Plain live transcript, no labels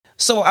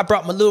So I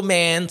brought my little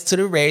man to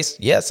the race.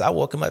 Yes, I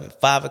woke him up at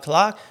 5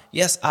 o'clock.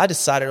 Yes, I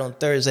decided on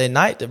Thursday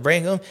night to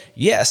bring him.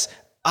 Yes,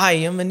 I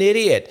am an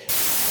idiot.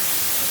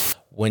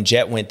 When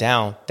Jet went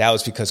down, that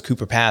was because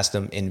Cooper passed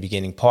him in the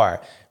beginning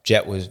part.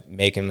 Jet was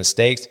making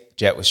mistakes.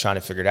 Jet was trying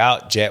to figure it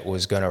out. Jet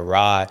was going to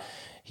ride.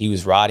 He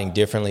was riding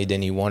differently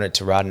than he wanted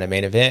to ride in the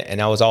main event. And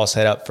that was all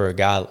set up for a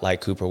guy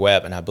like Cooper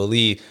Webb. And I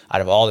believe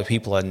out of all the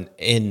people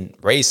in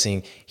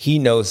racing, he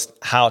knows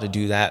how to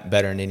do that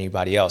better than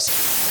anybody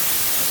else.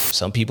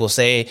 Some people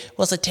say,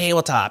 well, it's a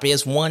tabletop.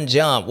 It's one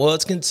jump. Well,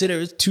 it's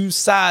considered two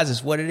sides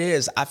is what it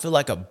is. I feel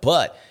like a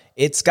butt.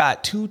 It's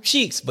got two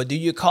cheeks, but do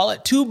you call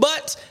it two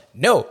butts?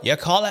 No, you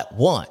call it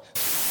one.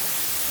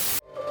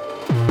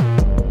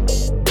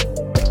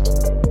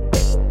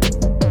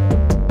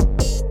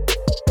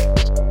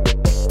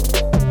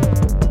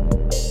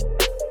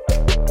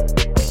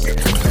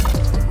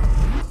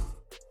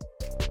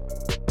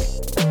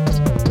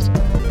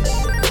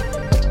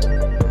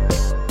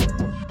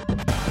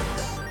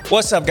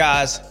 What's up,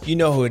 guys? You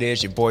know who it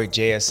is, your boy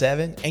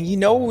JS7, and you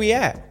know where we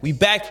at. We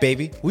back,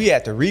 baby. We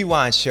at the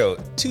Rewind Show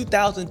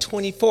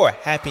 2024.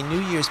 Happy New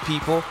Year's,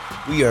 people.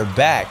 We are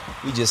back.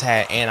 We just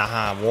had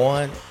Anaheim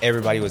 1.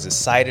 Everybody was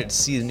excited to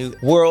see the new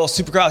World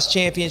Supercross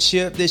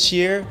Championship this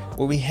year,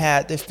 where we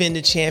had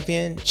defending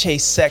champion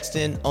Chase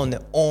Sexton on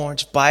the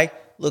orange bike.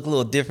 Look a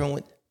little different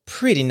with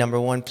pretty number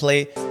 1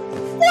 plate.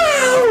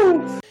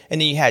 And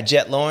then you had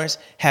Jet Lawrence,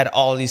 had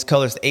all of these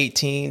colors,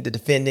 18, the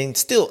defending,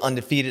 still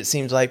undefeated, it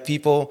seems like,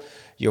 people.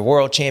 Your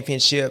world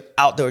championship,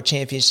 outdoor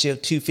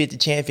championship, 250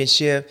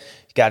 championship.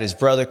 You got his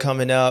brother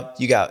coming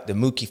up. You got the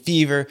Mookie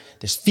Fever.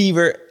 There's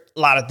Fever, a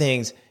lot of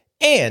things.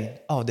 And,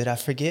 oh, did I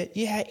forget?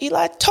 You had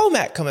Eli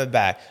Tomac coming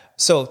back.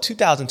 So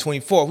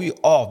 2024, we've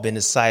all been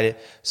excited.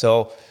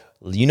 So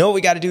you know what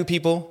we got to do,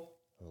 people?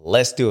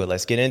 Let's do it.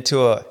 Let's get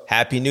into a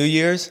Happy New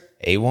Year's.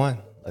 A1.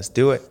 Let's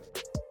do it.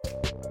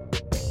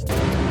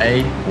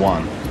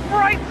 A1.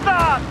 Right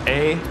start.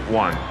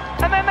 A1.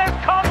 And then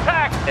there's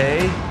contact.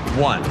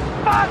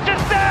 A1.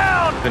 Marches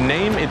down. The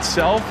name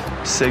itself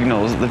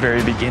signals the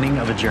very beginning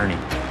of a journey.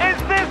 Is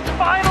this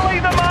finally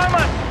the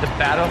moment? The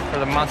battle for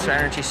the Monster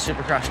Energy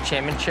Supercross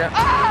Championship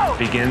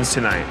Begins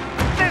tonight.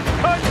 This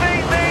could be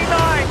the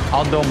night.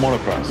 Outdoor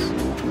motocross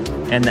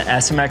and the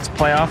SMX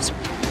playoffs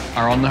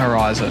are on the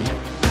horizon.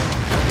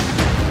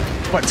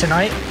 But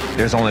tonight,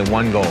 There's only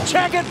one goal.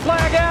 Checkered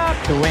flag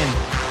out. to win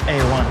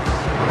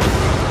A1.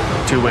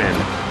 To win.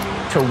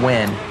 To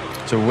win.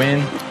 To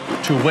win,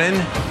 To win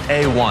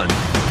A1.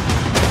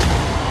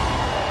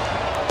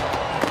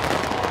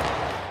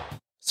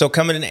 So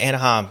coming into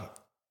Anaheim,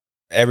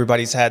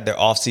 everybody's had their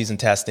off-season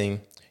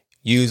testing.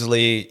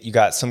 Usually you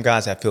got some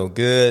guys that feel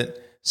good,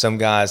 some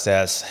guys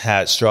that's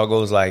had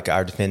struggles like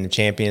our defending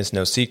champions,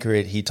 no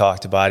secret. He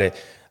talked about it.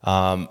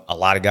 A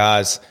lot of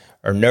guys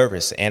are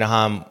nervous.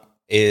 Anaheim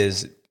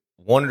is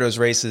one of those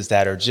races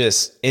that are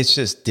it's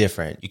just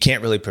different. You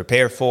can't really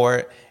prepare for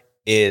it.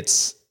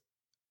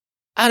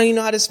 I don't even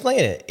know how to explain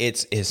it.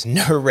 It's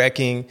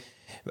nerve-wracking.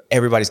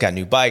 Everybody's got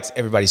new bikes.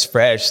 Everybody's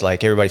fresh.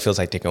 Like, everybody feels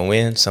like they can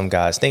win. Some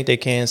guys think they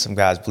can. Some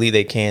guys believe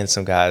they can.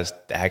 Some guys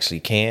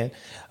actually can.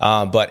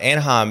 But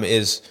Anaheim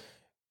is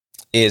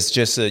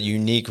just a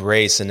unique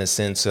race in the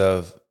sense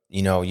of,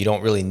 you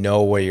don't really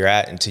know where you're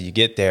at until you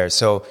get there.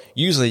 So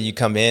usually you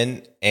come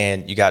in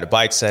and you got a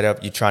bike set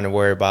up you're trying to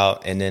worry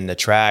about. And then the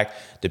track,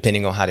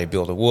 depending on how they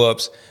build the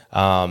whoops,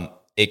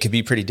 it could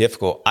be pretty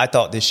difficult. I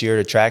thought this year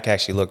the track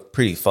actually looked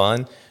pretty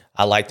fun.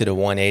 I liked the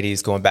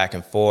 180s going back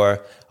and forth.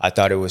 I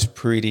thought it was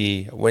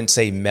pretty, I wouldn't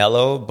say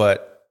mellow,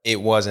 but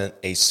it wasn't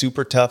a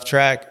super tough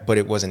track, but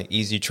it wasn't an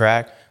easy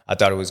track. I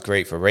thought it was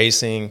great for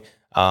racing.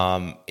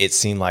 It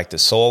seemed like the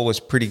soil was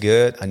pretty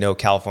good. I know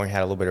California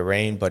had a little bit of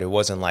rain, but it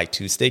wasn't like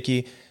too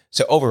sticky.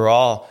 So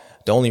overall,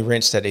 the only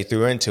wrench that they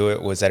threw into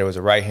it was that it was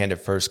a right-handed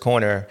first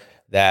corner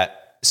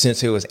that,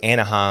 since it was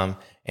Anaheim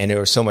and there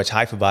was so much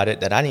hype about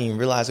it, that I didn't even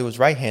realize it was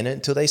right-handed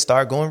until they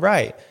started going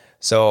right.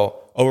 So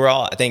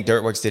overall, I think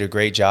Dirtworks did a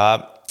great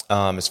job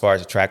as far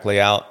as the track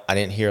layout. I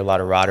didn't hear a lot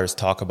of riders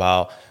talk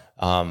about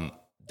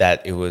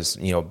that it was,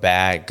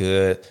 bad,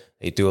 good.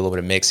 They threw a little bit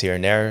of mix here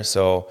and there.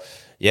 So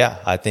yeah,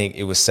 I think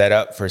it was set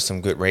up for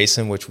some good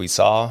racing, which we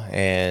saw.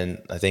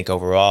 And I think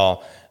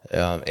overall,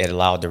 it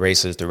allowed the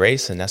racers to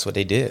race, and that's what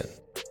they did.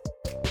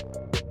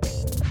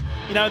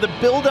 The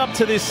build-up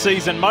to this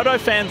season, moto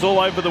fans all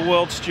over the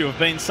world, Stu, have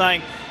been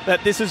saying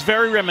that this is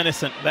very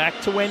reminiscent back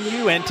to when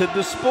you entered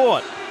the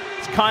sport.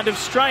 It's kind of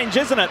strange,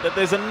 isn't it, that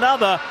there's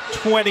another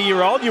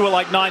 20-year-old, you were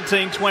like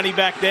 19, 20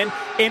 back then,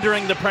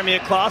 entering the Premier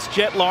class,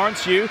 Jet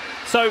Lawrence, you.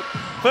 So,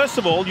 first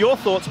of all, your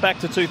thoughts back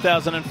to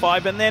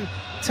 2005, and then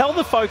tell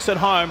the folks at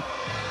home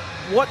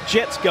what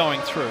Jet's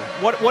going through.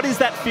 What is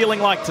that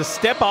feeling like to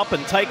step up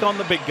and take on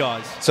the big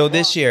guys? So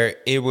this year,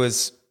 it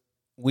was,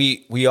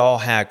 we all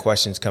had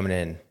questions coming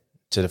in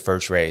to the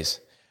first race.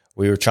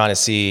 We were trying to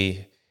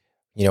see,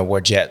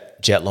 where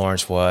Jet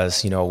Lawrence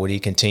was, would he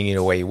continue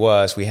the way he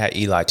was? We had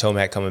Eli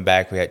Tomac coming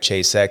back. We had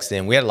Chase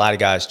Sexton. We had a lot of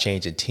guys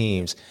changing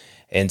teams.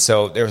 And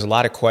so there was a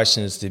lot of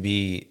questions to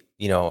be,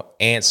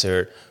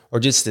 answered, or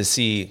just to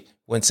see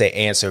wouldn't say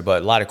answer,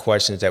 but a lot of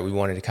questions that we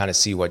wanted to kind of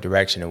see what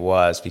direction it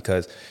was,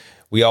 because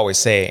we always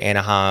say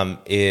Anaheim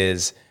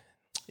is,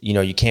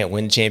 you can't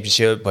win the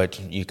championship, but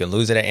you can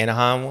lose it at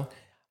Anaheim.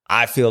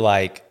 I feel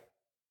like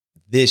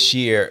this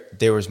year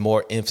there was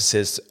more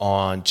emphasis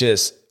on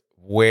just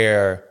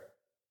where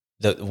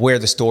the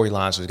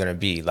storylines was going to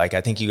be. Like,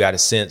 I think you got a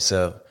sense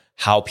of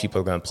how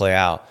people are going to play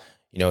out.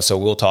 So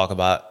we'll talk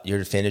about your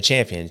defending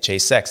champion,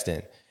 Chase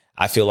Sexton.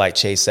 I feel like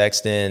Chase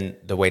Sexton,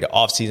 the way the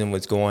offseason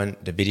was going,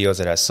 the videos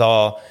that I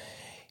saw,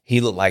 he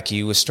looked like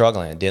he was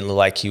struggling. Didn't look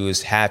like he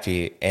was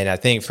happy. And I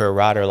think for a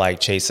rider like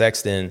Chase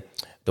Sexton,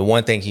 the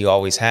one thing he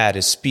always had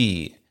is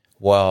speed.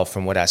 Well,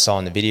 from what I saw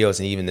in the videos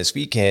and even this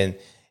weekend,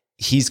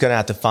 he's going to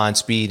have to find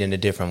speed in a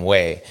different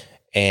way.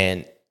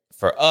 And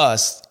for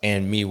us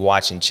and me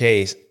watching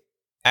Chase,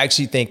 I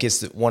actually think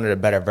it's one of the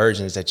better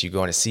versions that you're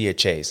going to see of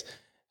Chase.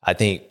 I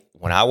think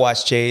when I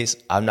watch Chase,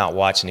 I'm not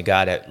watching a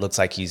guy that looks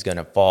like he's going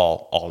to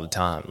fall all the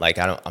time. Like,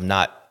 I'm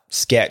not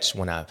sketched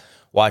when I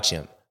watch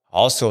him.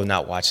 Also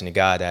not watching a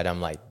guy that I'm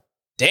like,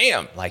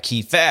 damn, like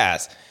he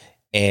fast.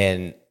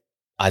 And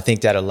I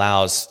think that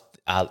allows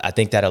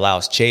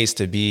Chase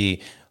to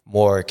be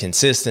more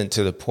consistent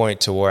to the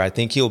point to where I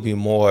think he'll be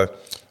more,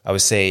 I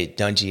would say,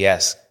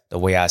 Dungey-esque, the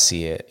way I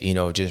see it,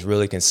 just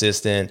really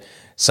consistent.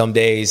 Some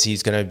days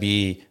he's going to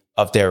be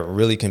up there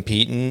really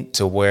competing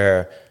to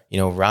where,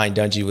 Ryan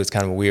Dungey was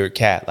kind of a weird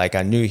cat. Like,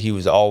 I knew he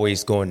was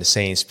always going the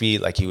same speed,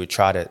 like he would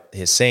try to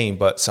his same,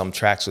 but some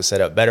tracks were set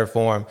up better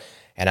for him.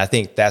 And I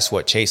think that's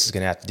what Chase is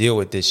going to have to deal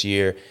with this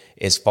year,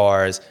 as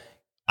far as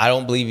I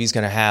don't believe he's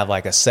going to have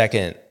like a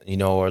second,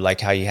 or like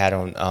how you had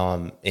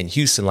on in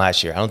Houston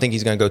last year. I don't think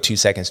he's going to go 2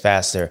 seconds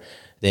faster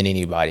than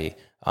anybody.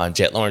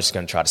 Jet Lawrence is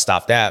going to try to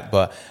stop that,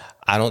 but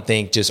I don't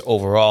think just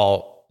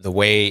overall the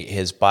way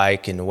his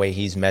bike and the way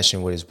he's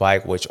meshing with his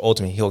bike, which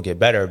ultimately he'll get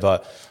better,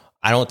 but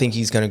I don't think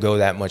he's going to go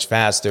that much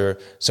faster.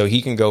 So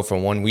he can go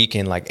from one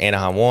weekend like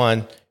Anaheim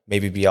 1,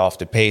 maybe be off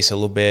the pace a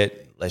little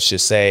bit, let's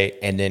just say,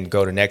 and then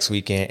go to next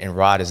weekend and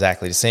ride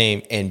exactly the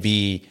same and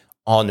be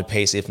on the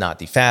pace, if not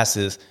the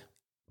fastest.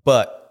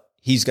 But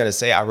he's going to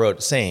say, I rode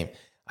the same.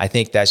 I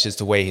think that's just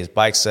the way his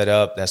bike's set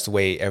up. That's the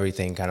way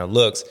everything kind of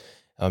looks.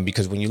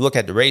 Because when you look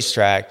at the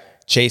racetrack,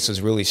 Chase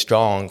was really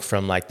strong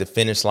from like the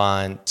finish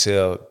line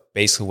to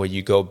basically where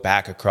you go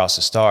back across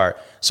the start.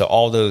 So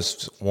all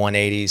those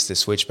 180s, the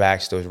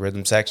switchbacks, those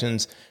rhythm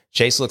sections,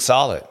 Chase looked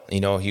solid.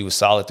 He was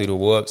solid through the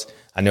whoops.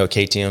 I know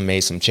KTM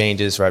made some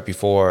changes right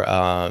before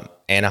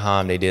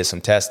Anaheim. They did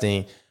some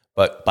testing,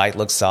 but bike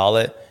looked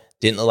solid.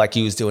 Didn't look like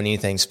he was doing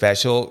anything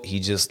special.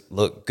 He just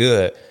looked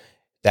good.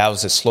 That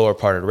was the slower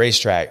part of the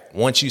racetrack.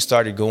 Once you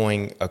started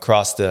going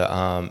across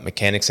the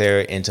mechanics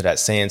area into that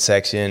sand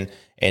section,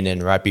 and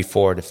then right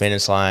before the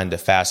finish line, the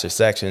faster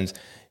sections,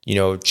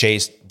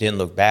 Chase didn't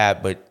look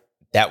bad, but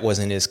that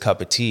wasn't his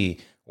cup of tea.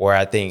 Where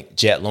I think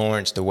Jet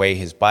Lawrence, the way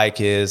his bike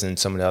is, and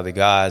some of the other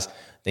guys, I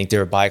think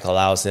their bike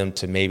allows them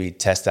to maybe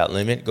test that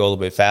limit, go a little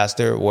bit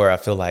faster, where I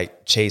feel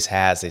like Chase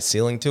has a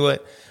ceiling to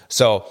it.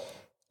 So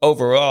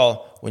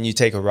overall, when you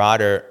take a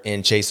rider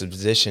in Chase's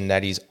position,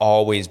 that he's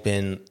always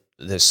been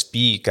the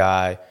speed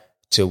guy,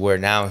 to where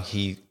now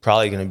he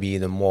probably going to be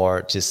the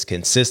more just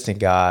consistent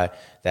guy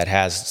that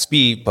has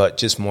speed, but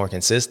just more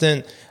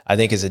consistent, I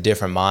think is a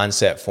different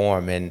mindset for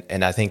him.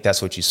 And I think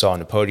that's what you saw on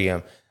the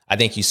podium. I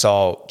think you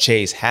saw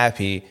Chase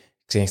happy,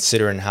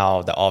 considering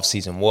how the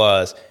offseason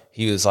was.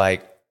 He was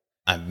like,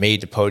 I made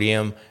the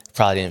podium.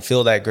 Probably didn't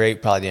feel that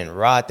great. Probably didn't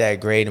ride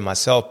that great in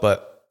myself,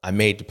 but I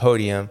made the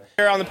podium.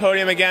 Here on the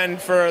podium again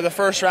for the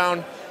first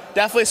round.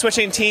 Definitely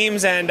switching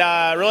teams and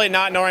really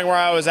not knowing where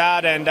I was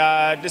at, and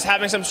just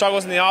having some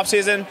struggles in the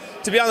offseason.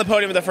 To be on the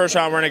podium for the first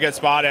round, we're in a good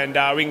spot, and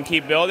we can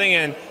keep building.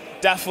 And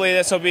definitely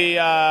this will be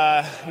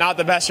not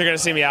the best you're going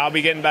to see me. I'll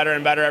be getting better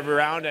and better every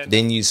round. And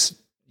then you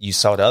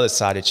saw the other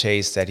side of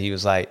Chase, that he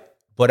was like,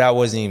 but I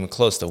wasn't even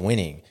close to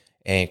winning.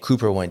 And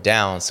Cooper went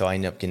down, so I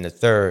ended up getting the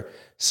third.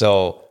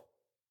 So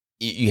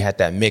you had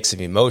that mix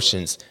of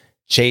emotions.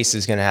 Chase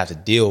is going to have to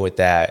deal with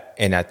that.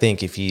 And I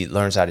think if he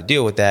learns how to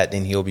deal with that,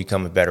 then he'll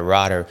become a better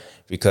rider,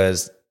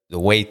 because the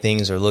way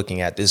things are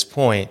looking at this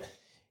point,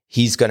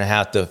 he's going to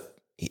have to,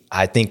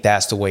 I think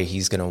that's the way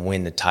he's going to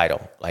win the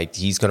title. Like,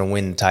 he's going to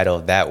win the title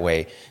that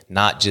way,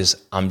 not just,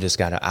 I'm just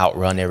going to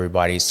outrun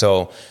everybody.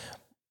 So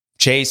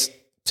Chase,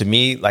 to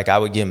me, like, I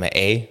would give him an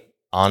A,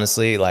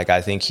 honestly. Like,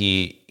 I think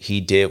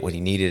he did what he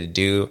needed to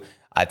do.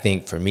 I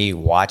think for me,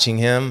 watching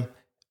him,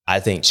 I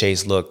think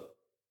Chase looked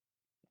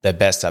the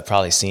best I've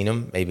probably seen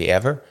him maybe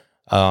ever,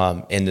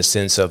 in the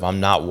sense of I'm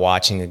not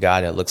watching a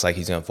guy that looks like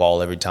he's going to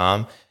fall every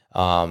time.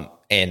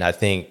 And I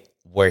think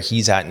where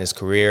he's at in his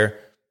career,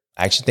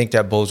 I actually think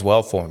that bodes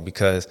well for him,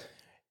 because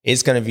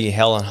it's going to be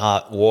hell and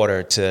hot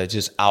water to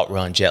just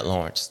outrun Jet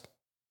Lawrence.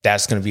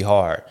 That's going to be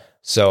hard.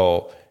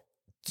 So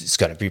it's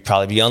going to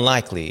probably be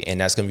unlikely,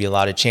 and that's going to be a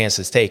lot of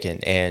chances taken.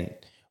 And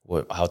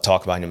I'll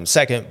talk about him in a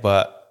second,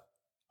 but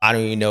I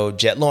don't even know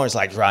Jet Lawrence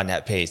likes riding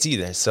that pace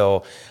either.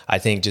 So I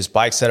think just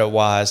bike setup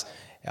wise,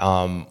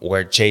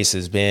 where Chase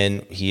has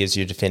been. He is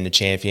your defending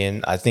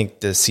champion. I think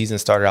the season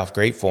started off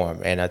great for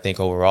him, and I think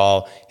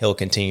overall he'll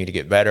continue to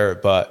get better.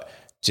 But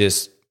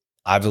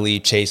I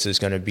believe Chase is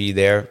going to be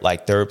there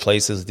like third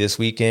places this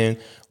weekend,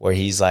 where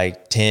he's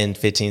like 10,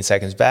 15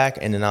 seconds back.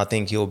 And then I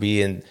think he'll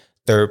be in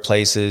third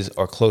places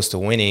or close to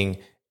winning.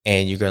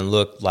 And you're going to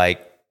look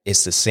like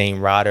it's the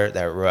same rider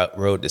that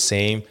rode the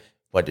same,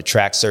 but the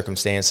track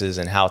circumstances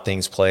and how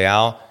things play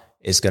out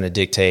is going to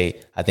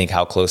dictate, I think,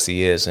 how close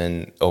he is.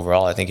 And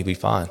overall, I think he'll be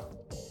fine.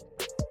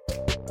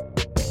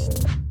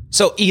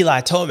 So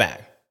Eli Tomac,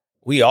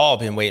 we all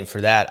been waiting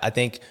for that. I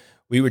think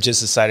we were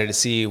just excited to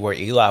see where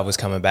Eli was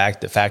coming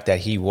back. The fact that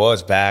he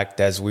was back,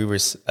 as we were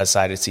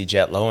excited to see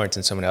Jet Lawrence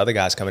and some of the other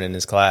guys coming in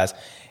this class.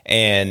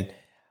 And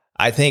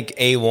I think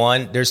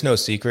A1, there's no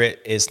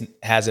secret, it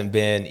hasn't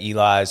been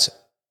Eli's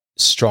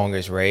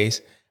strongest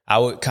race. I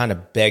would kind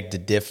of beg to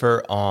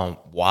differ on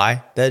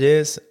why that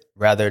is,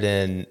 rather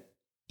than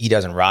he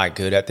doesn't ride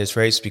good at this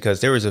race, because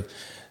there was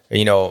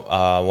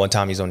one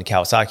time he's on the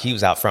Kawasaki, he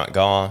was out front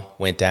gone,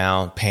 went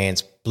down,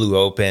 pants blew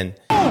open.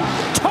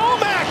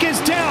 Tomac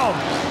is down.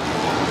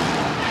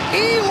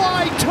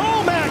 Eli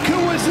Tomac,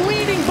 who was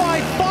leading by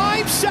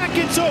 5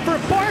 seconds over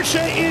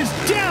Barsha, is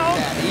down.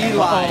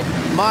 Eli,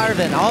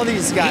 Marvin, all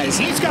these guys.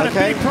 He's got a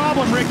big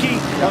problem, Ricky.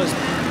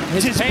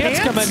 His pants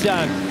come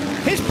undone.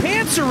 His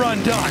pants are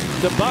undone.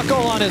 The buckle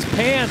on his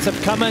pants have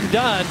come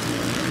undone.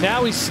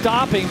 Now he's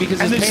stopping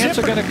because his pants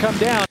are going to come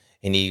down.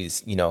 And he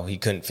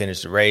couldn't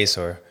finish the race,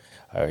 or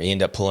he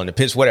ended up pulling the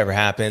pitch, whatever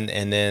happened.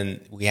 And then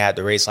we had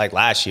the race like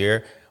last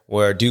year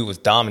where dude was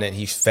dominant.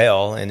 He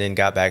fell and then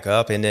got back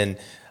up and then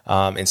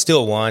and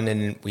still won.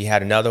 And we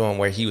had another one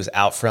where he was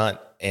out front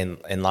and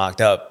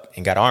locked up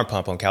and got arm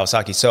pump on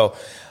Kawasaki. So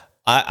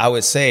I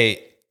would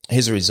say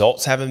his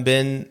results haven't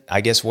been,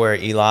 I guess, where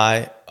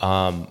Eli,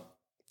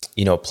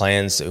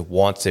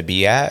 wants to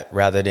be at,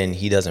 rather than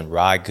he doesn't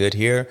ride good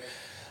here.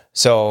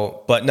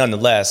 So, but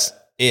nonetheless,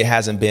 it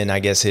hasn't been, I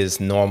guess,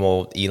 his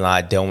normal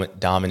Eli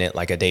dominant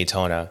like a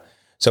Daytona.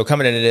 So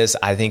coming into this,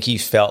 I think he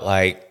felt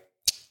like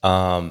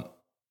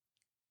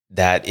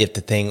that if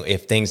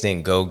things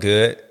didn't go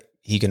good,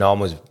 he can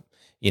almost,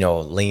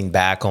 lean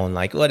back on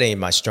like, well, it ain't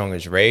my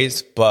strongest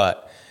race.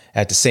 But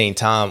at the same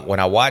time,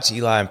 when I watched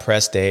Eli in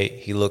press day,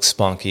 he looked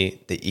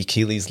spunky. The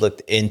Achilles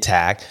looked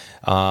intact.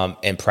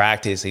 In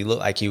practice, he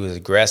looked like he was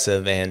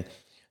aggressive. And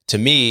to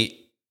me,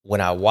 when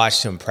I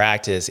watched him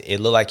practice, it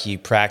looked like he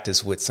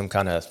practiced with some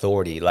kind of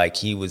authority. Like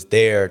he was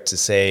there to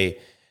say,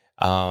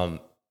 I'm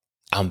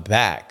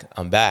back.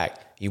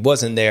 He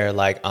wasn't there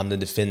like I'm the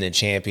defending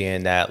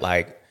champion, that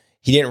like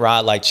he didn't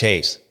ride like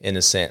Chase in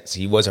a sense.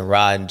 He wasn't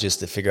riding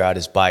just to figure out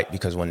his bike,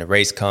 because when the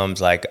race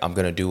comes, like I'm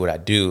going to do what I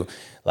do,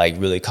 like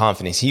really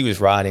confidence. He was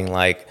riding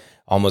like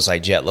almost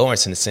like Jet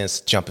Lawrence in a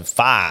sense, jumping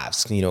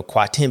fives,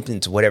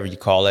 quadruples, whatever you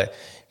call it.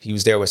 He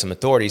was there with some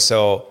authority.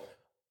 So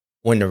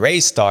when the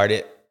race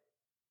started,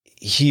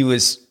 he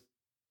was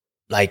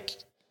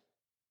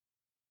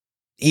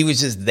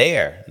just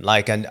there.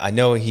 Like I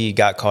know he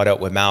got caught up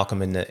with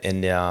Malcolm in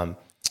the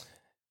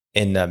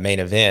main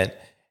event,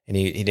 and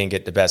he didn't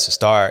get the best of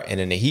start. And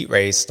in the heat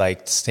race,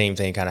 like the same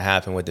thing kind of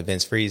happened with the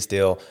Vince Freeze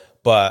deal.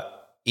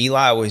 But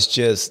Eli was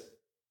just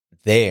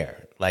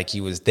there. Like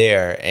he was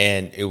there,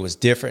 and it was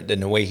different than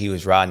the way he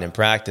was riding in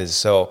practice.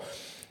 So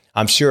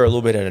I'm sure a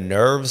little bit of the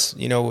nerves,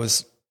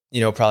 was,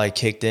 probably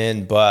kicked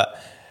in, but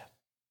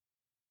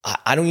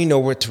I don't even know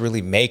what to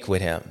really make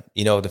with him.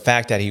 The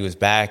fact that he was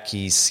back,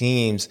 it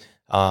seems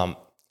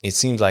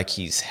like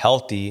he's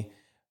healthy,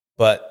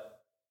 but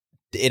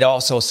it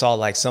also saw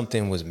like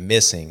something was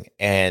missing.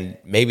 And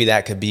maybe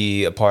that could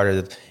be a part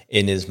of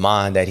in his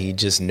mind, that he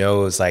just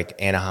knows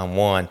like Anaheim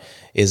 1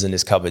 isn't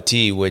his cup of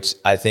tea, which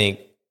I think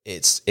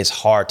it's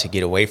hard to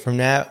get away from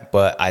that.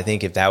 But I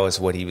think if that was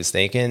what he was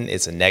thinking,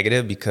 it's a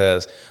negative,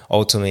 because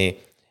ultimately,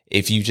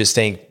 if you just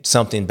think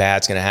something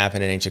bad's going to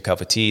happen and ain't your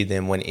cup of tea,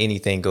 then when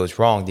anything goes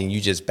wrong, then you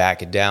just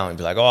back it down and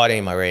be like, oh, it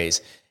ain't my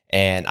race.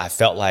 And I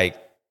felt like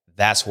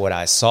that's what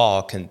I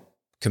saw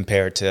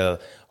compared to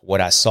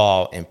what I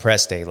saw in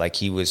press day. Like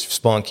he was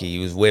spunky, he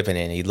was whipping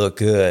it, he looked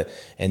good.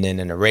 And then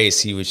in the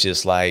race, he was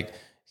just like,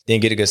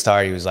 didn't get a good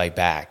start. He was like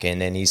back. And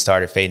then he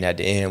started fading at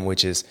the end,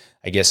 which is,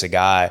 I guess, a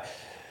guy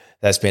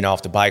that's been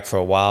off the bike for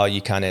a while.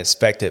 You kind of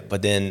expect it,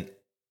 but then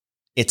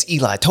it's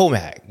Eli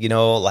Tomac,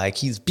 like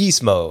he's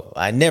beast mode.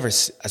 I never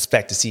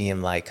expect to see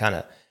him like kind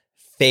of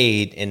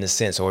fade in the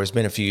sense, or it's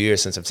been a few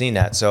years since I've seen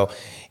that. So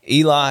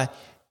Eli,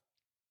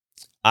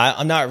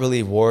 I'm not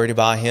really worried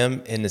about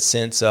him in the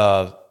sense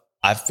of,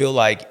 I feel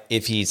like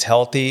if he's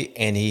healthy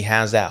and he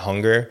has that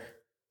hunger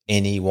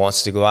and he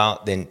wants to go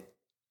out, then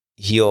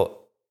he'll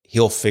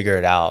figure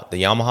it out.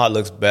 The Yamaha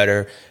looks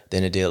better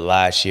than it did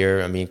last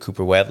year. I mean,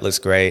 Cooper Webb looks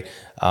great.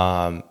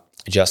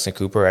 Justin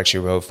Cooper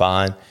actually rode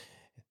fine.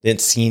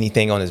 Didn't see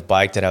anything on his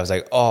bike that I was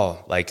like,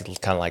 oh, like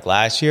kind of like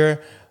last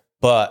year.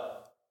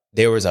 But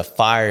there was a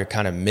fire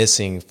kind of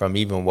missing from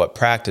even what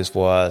practice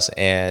was.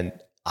 And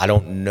I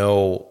don't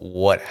know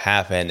what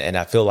happened. And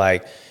I feel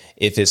like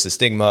if it's the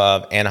stigma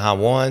of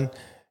Anaheim 1,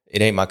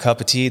 it ain't my cup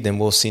of tea, then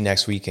we'll see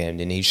next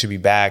weekend. And he should be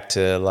back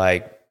to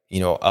like,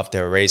 up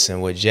there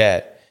racing with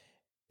Jet.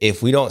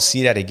 If we don't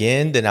see that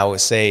again, then I would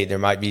say there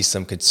might be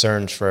some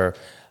concerns for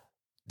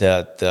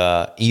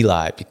the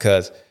Eli,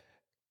 because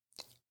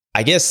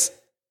I guess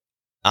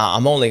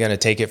I'm only going to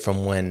take it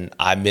from when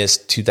I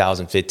missed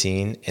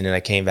 2015 and then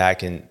I came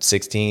back in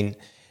 16.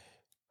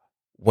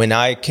 When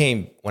I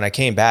came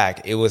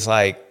back, it was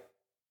like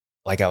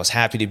I was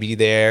happy to be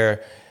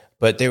there,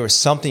 but there was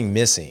something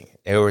missing.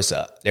 There was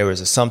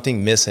a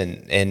something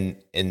missing,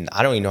 and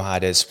I don't even know how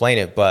to explain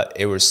it, but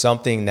it was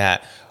something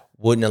that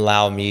wouldn't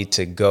allow me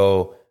to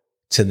go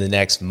to the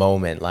next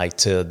moment, like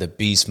to the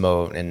beast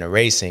mode and the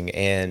racing.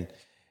 And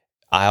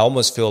I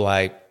almost feel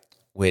like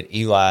with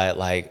Eli,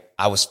 like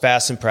I was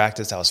fast in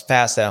practice, I was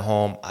fast at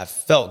home, I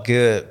felt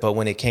good, but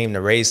when it came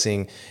to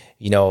racing,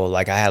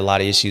 like I had a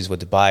lot of issues with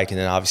the bike, and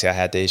then obviously I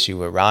had the issue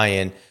with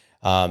Ryan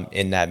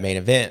in that main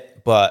event.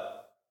 But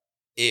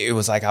it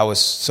was like I was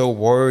so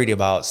worried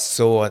about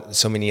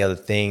so many other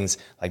things,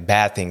 like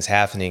bad things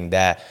happening,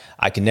 that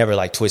I could never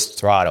like twist the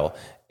throttle.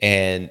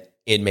 And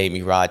it made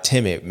me ride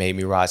timid, made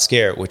me ride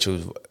scared, which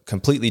was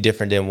completely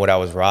different than what I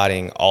was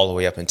riding all the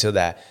way up until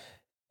that.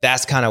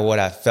 That's kind of what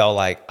I felt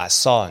like I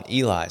saw in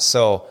Eli.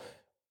 So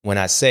when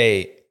I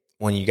say,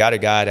 when you got a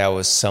guy that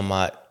was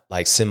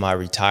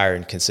semi-retired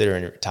and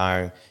considering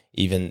retiring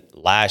even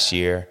last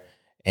year,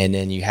 and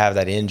then you have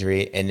that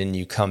injury and then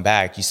you come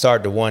back, you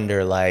start to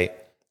wonder like,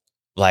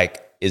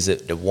 is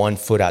it the 1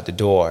 foot out the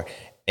door?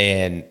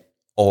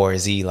 Or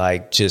is he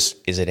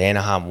is it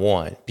Anaheim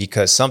 1?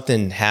 Because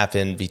something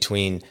happened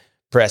between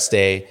press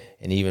day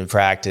and even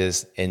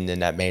practice and then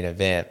that main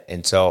event.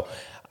 And so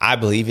I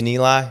believe in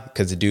Eli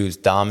because the dude's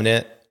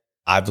dominant.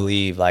 I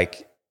believe I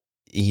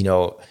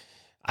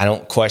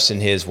don't question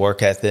his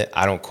work ethic.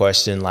 I don't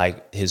question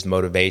his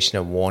motivation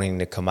of wanting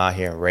to come out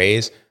here and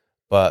race.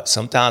 But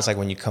sometimes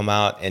when you come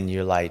out and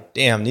you're like,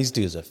 damn, these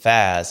dudes are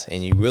fast,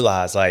 and you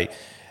realize I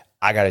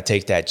got to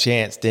take that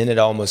chance, then it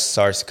almost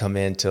starts to come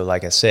into,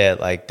 like I said,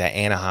 the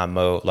Anaheim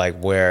mode,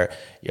 where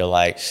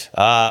you're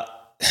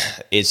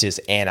it's just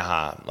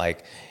Anaheim.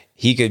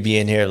 He could be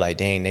in here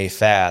dang, they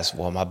fast.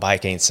 Well, my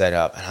bike ain't set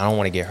up and I don't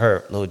want to get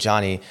hurt. Little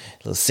Johnny,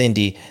 little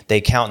Cindy,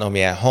 they counting on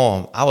me at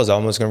home. I was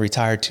almost going to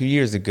retire 2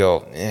 years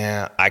ago.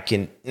 Yeah, I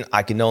can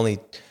only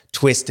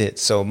twist it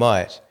so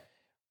much.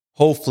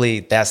 Hopefully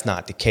that's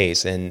not the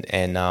case. And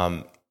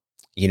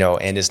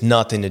it's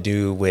nothing to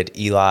do with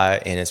Eli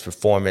and his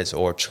performance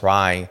or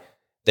trying.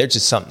 There's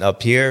just something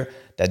up here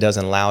that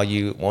doesn't allow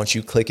you, once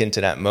you click into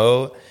that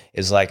mode,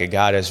 it's like a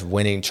guy that's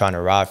winning, trying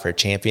to ride for a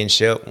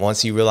championship.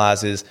 Once he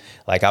realizes,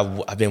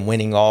 I've been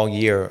winning all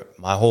year.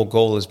 My whole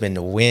goal has been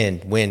to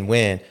win.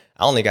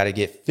 I only got to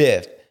get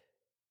fifth.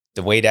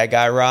 The way that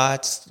guy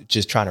rides,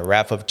 just trying to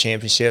wrap up a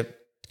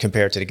championship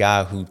compared to the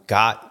guy who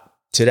got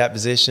to that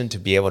position to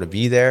be able to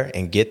be there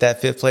and get that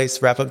fifth place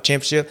to wrap up a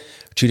championship,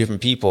 two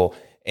different people.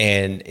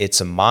 And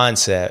it's a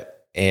mindset.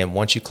 And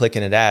once you click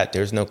into that,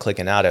 there's no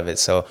clicking out of it.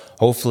 So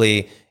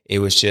hopefully it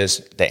was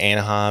just the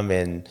Anaheim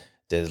and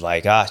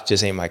the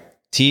just ain't my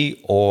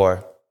tea,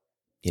 or,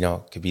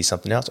 could be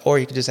something else, or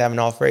you could just have an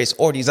off race,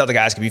 or these other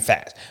guys could be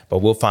fast. But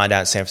we'll find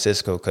out in San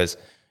Francisco because,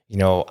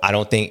 I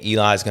don't think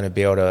Eli is going to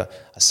be able to,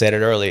 I said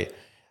it earlier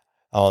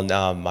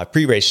on my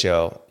pre-race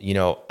show,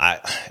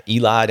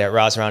 Eli that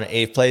rides around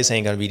in 8th place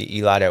ain't going to be the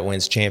Eli that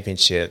wins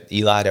championship.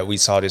 Eli that we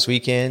saw this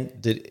weekend,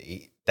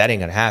 that ain't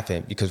going to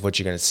happen, because what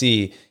you're going to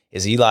see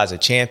is Eli's a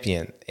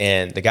champion,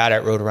 and the guy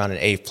that rode around in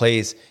 8th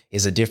place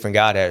is a different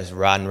guy that is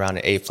riding around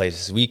in 8th place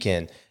this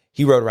weekend.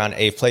 He rode around in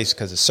 8th place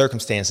because the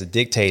circumstances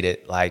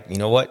dictated,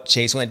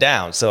 Chase went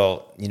down.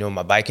 So,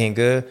 my bike ain't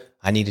good.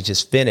 I need to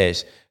just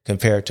finish,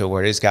 compared to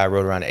where this guy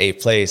rode around in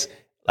 8th place.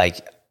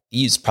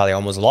 He's probably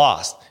almost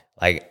lost.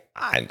 I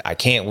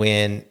can't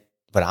win,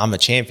 but I'm a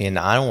champion.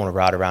 I don't want to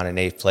ride around in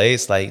 8th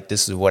place.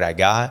 This is what I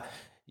got.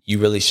 You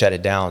really shut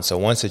it down. So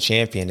once a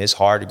champion, it's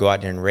hard to go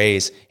out there and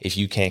race if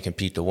you can't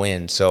compete to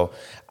win. So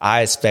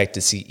I expect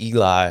to see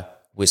Eli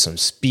with some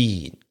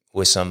speed,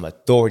 with some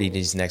authority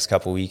these next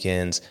couple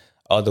weekends.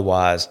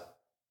 Otherwise,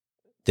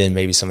 then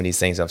maybe some of these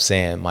things I'm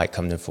saying might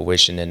come to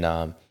fruition,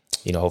 and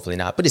hopefully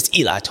not. But it's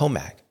Eli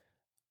Tomac.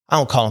 I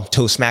don't call him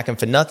toe smacking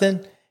for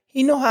nothing.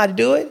 He know how to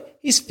do it.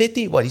 He's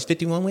 50. He's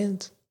 51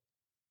 wins.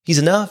 He's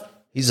enough.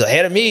 He's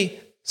ahead of me.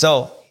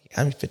 So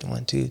I'm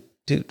 51, 2,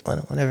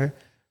 whatever.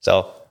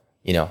 So,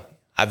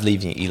 I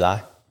believe in Eli.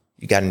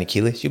 You got an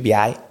Achilles, you'll be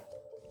all right.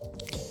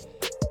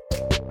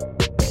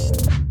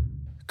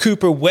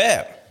 Cooper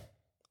Webb,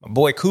 my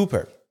boy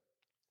Cooper.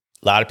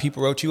 A lot of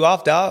people wrote you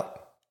off, dog.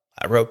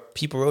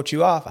 People wrote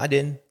you off. I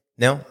didn't.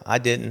 No, I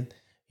didn't.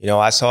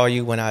 I saw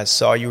you when I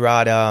saw you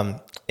ride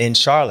in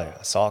Charlotte.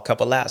 I saw a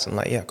couple laps. I'm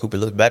like, yeah, Cooper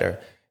looked better.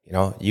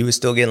 You were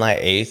still getting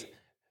 8th.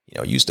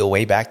 You still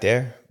way back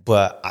there.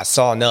 But I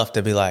saw enough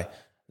to be like,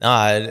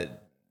 nah,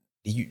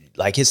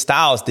 his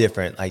style is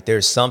different.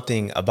 There's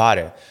something about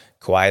it.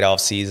 Quiet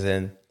off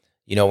season.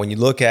 When you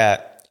look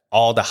at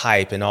all the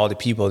hype and all the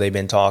people they've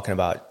been talking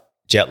about,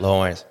 Jet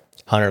Lawrence,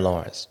 Hunter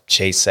Lawrence,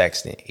 Chase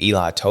Sexton,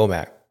 Eli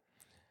Tomac,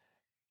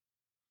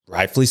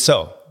 rightfully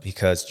so.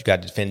 because you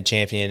got to defend the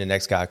champion, the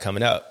next guy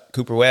coming up.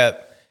 Cooper Webb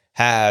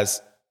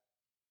has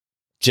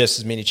just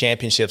as many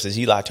championships as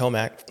Eli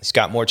Tomac. He's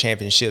got more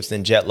championships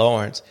than Jet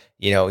Lawrence.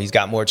 He's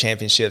got more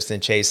championships than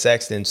Chase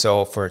Sexton.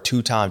 So for a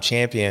two-time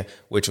champion,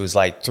 which was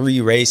like 3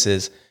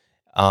 races,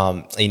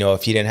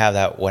 if he didn't have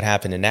that, what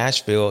happened in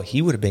Nashville,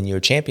 he would have been your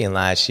champion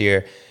last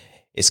year.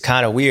 It's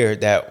kind of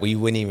weird that we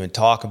wouldn't even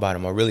talk about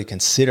him or really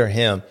consider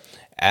him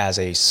as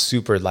a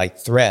super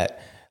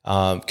threat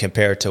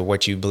compared to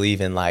what you believe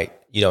in,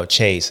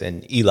 Chase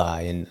and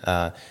Eli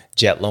and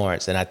Jet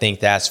Lawrence. And I think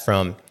that's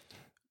from,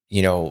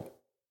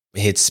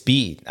 his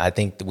speed. I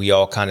think that we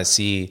all kind of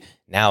see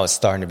now it's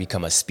starting to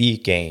become a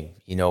speed game,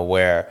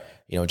 where,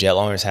 Jet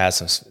Lawrence has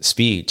some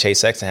speed. Chase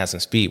Sexton has some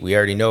speed. We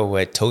already know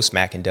what toe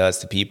smacking does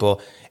to people,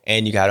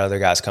 and you got other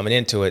guys coming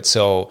into it.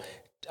 So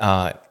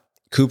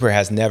Cooper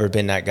has never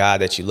been that guy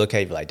that you look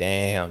at, you're like,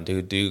 damn,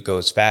 dude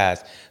goes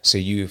fast. So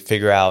you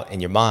figure out in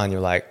your mind,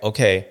 you're like,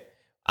 okay,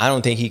 I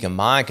don't think he can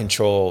mind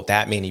control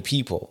that many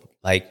people.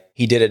 Like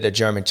he did it to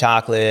German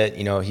Chocolate.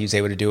 He was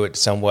able to do it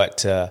somewhat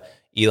to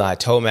Eli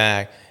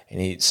Tomac. And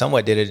he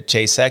somewhat did it to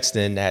Chase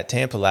Sexton at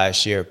Tampa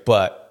last year.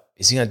 But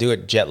is he going to do it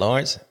to Jet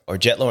Lawrence or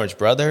Jet Lawrence's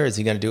brother? Is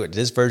he going to do it to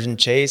this version of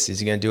Chase? Is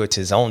he going to do it to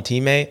his own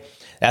teammate?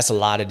 That's a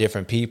lot of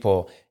different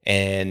people.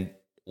 And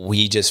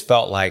we just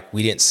felt like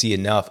we didn't see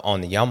enough on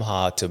the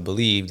Yamaha to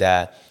believe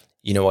that,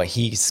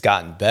 he's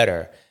gotten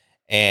better.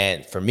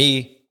 And for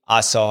me,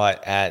 I saw it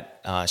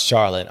at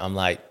Charlotte. I'm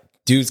like,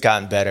 dude's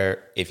gotten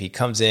better. If he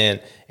comes in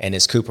and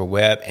it's Cooper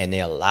Webb and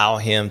they allow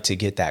him to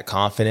get that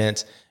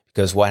confidence.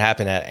 Because what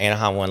happened at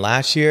Anaheim 1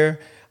 last year,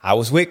 I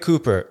was with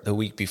Cooper the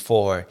week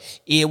before.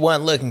 It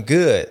wasn't looking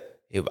good.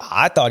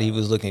 I thought he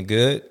was looking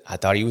good. I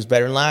thought he was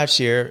better than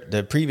last year,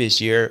 the previous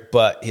year,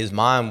 but his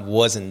mind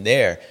wasn't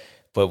there.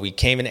 But we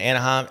came into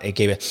Anaheim and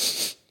gave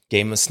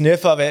him a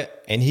sniff of it,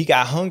 and he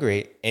got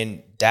hungry,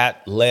 and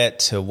that led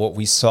to what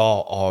we saw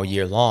all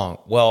year long.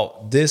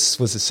 Well, this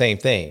was the same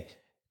thing.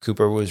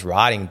 Cooper was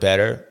riding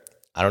better.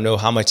 I don't know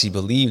how much he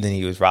believed in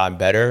he was riding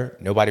better.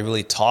 Nobody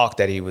really talked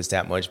that he was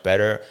that much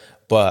better.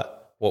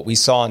 But what we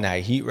saw in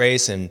that heat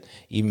race, and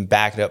even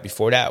back it up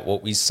before that,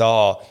 what we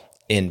saw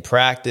in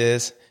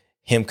practice,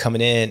 him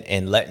coming in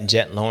and letting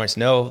Jet Lawrence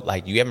know,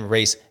 you haven't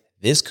raced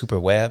this Cooper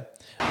Webb.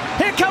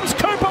 Here comes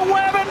Cooper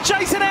Webb and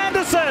Jason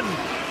Anderson.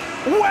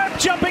 Webb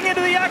jumping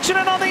into the action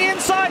and on the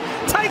inside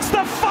takes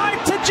the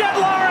fight to Jet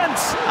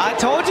Lawrence. I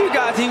told you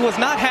guys he was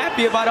not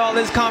happy about all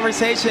this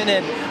conversation,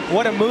 and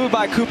what a move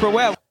by Cooper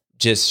Webb.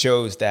 Just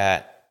shows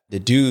that the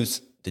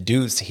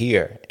dude's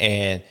here,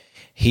 and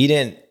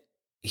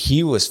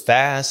he was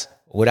fast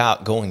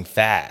without going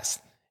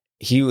fast.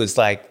 He was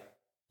like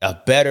a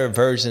better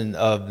version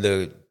of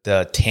the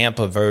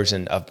Tampa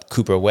version of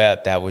Cooper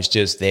Webb that was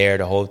just there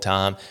the whole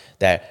time,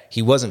 that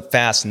he wasn't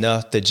fast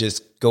enough to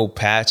just go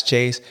past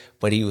Chase,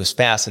 but he was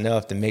fast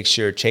enough to make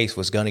sure Chase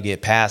was going to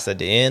get past at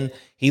the end.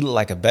 He looked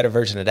like a better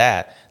version of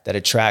that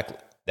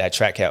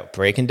track kept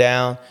breaking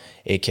down.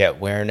 It kept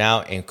wearing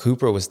out, and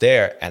Cooper was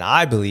there. And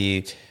I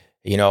believe,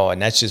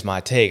 and that's just my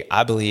take,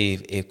 I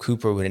believe if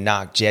Cooper would have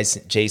knocked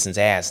Jason's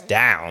ass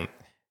down,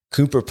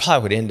 Cooper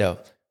probably would end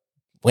up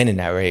winning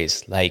that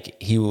race.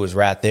 He was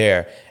right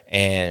there.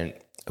 And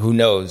who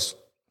knows?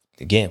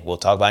 Again, we'll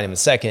talk about him in a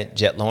second.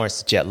 Jet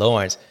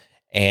Lawrence.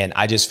 And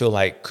I just feel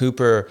like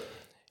Cooper,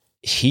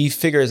 he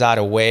figures out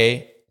a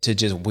way to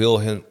just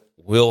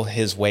will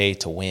his way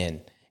to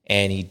win.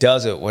 And he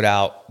does it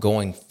without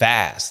going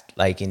fast.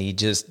 And he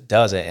just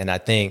does it. And I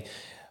think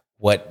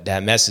what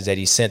that message that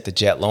he sent to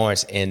Jet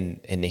Lawrence in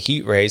the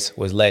heat race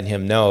was letting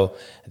him know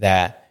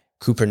that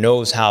Cooper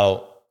knows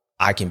how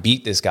I can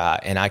beat this guy.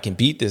 And I can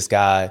beat this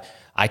guy.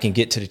 I can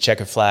get to the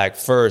checker flag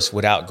first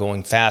without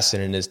going faster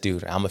than this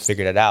dude. I'm going to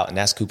figure that out. And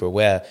that's Cooper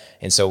Webb.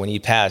 And so when he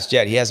passed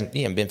Jet, he hasn't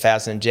been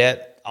faster than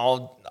Jet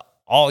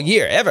all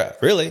year, ever,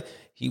 really.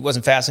 He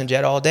wasn't faster than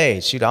Jet all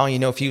day. Shoot, I don't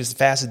even know if he was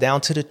faster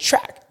down to the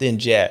track than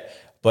Jet.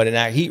 But in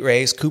that heat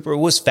race, Cooper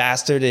was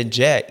faster than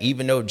Jet,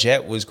 even though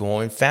Jet was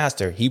going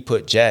faster. He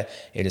put Jet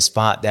in a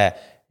spot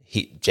that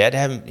Jet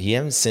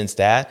hasn't sensed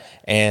that.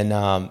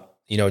 And,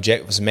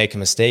 Jet was making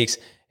mistakes.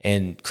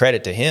 And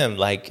credit to him,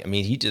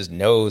 he just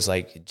knows,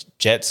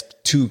 Jet's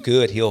too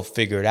good. He'll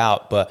figure it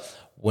out. But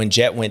when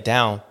Jet went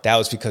down, that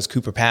was because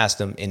Cooper passed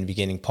him in the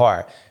beginning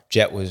part.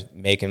 Jet was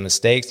making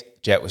mistakes.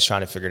 Jet was trying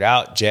to figure it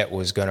out. Jet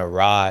was going to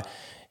ride.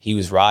 He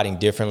was riding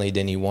differently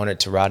than he wanted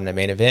to ride in the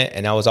main event.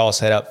 And that was all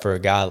set up for a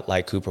guy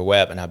like Cooper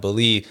Webb. And I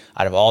believe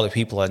out of all the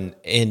people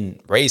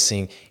in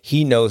racing,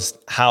 he knows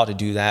how to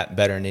do that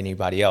better than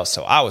anybody else.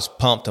 So I was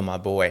pumped on my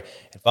boy.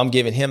 If I'm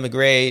giving him a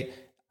grade,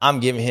 I'm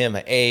giving him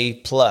an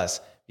A+,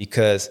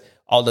 because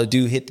although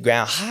dude hit the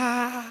ground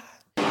high.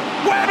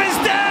 Webb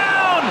is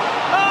down!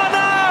 Oh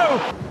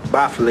no!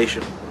 Bye,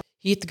 Felicia.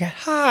 He hit the ground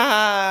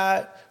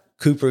high.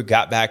 Cooper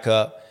got back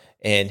up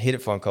and hit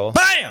it for him, Cole.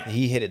 Bam!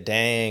 He hit it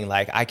it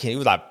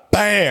was like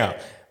bam.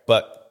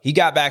 But he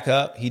got back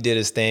up. He did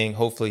his thing.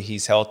 Hopefully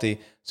he's healthy.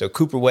 So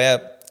Cooper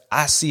Webb,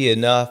 I see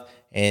enough.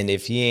 And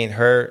if he ain't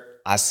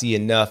hurt, I see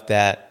enough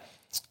that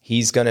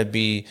he's going to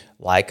be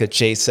like a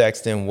Chase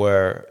Sexton,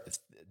 where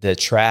the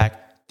track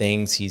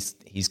things.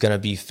 He's going to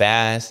be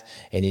fast,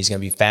 and he's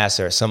going to be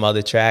faster at some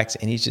other tracks,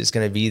 and he's just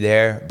going to be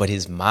there. But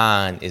his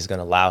mind is going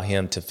to allow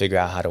him to figure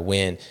out how to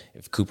win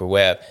if Cooper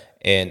Webb.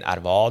 And out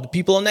of all the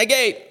people on that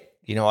gate,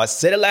 I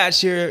said it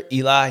last year,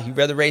 Eli, he'd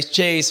rather race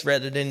Chase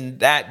rather than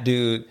that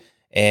dude.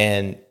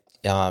 And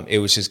it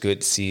was just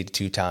good to see the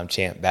 2-time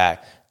champ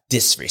back.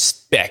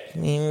 Disrespect.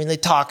 He didn't really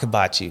talk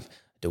about you.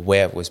 The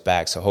Webb was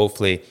back. So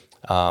hopefully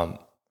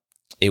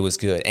it was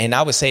good. And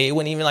I would say it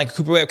wasn't even like a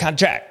Cooper Webb kind of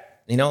track.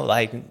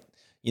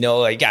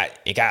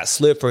 It got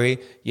slippery.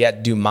 You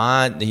had to do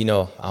I'm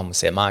going to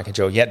say mind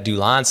control. You had to do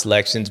line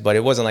selections, but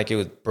it wasn't like it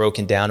was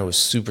broken down. It was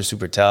super,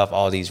 super tough,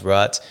 all these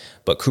ruts.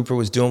 But Cooper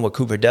was doing what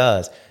Cooper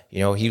does.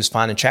 He was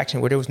finding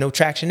traction where there was no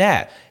traction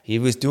at. He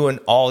was doing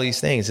all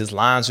these things. His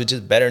lines were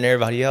just better than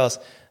everybody else.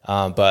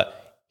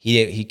 But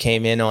he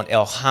came in on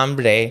El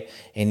Hambre,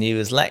 and he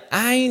was like,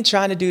 I ain't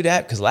trying to do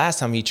that, because last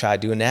time he tried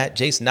doing that,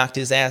 Jason knocked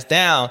his ass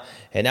down,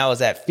 and that was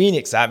at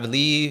Phoenix, I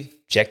believe.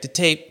 Check the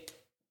tape.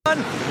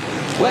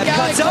 Webb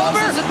cuts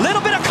over,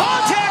 little bit of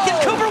contact,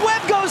 and Cooper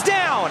Webb goes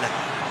down.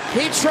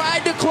 He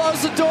tried to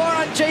close the door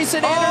on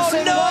Jason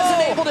Anderson,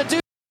 wasn't able to do.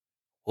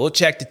 We'll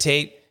check the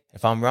tape.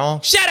 If I'm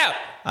wrong, shut up.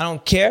 I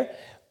don't care.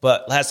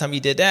 But last time he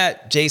did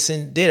that,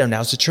 Jason did him. That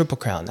was the Triple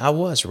Crown. I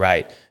was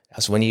right.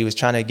 That's when he was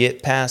trying to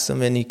get past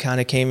him, and he kind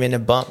of came in a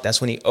bump.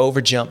 That's when he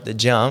overjumped the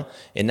jump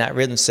in that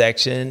rhythm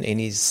section, and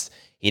he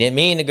didn't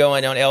mean to go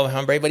in on El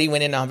Hombre, but he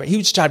went in on Hombre. He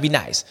was trying to be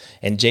nice.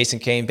 And Jason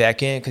came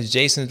back in because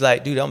Jason's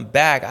like, dude, I'm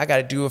back. I got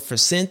to do it for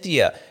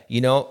Cynthia.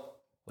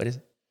 What is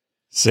it?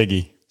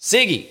 Siggy.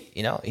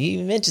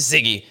 He mentioned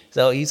Siggy.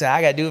 So he said,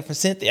 I got to do it for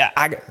Cynthia.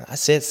 I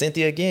said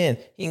Cynthia again.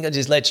 He ain't going to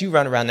just let you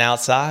run around the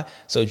outside.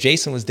 So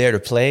Jason was there to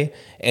play.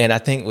 And I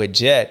think with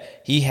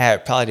Jet, he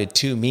had probably the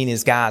 2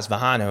 meanest guys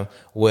behind him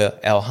with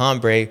El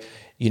Hombre,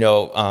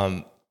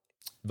 behind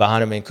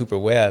him and Cooper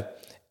Webb.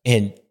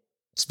 And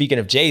speaking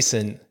of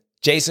Jason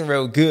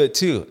rode good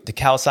too. The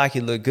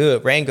Kawasaki looked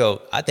good.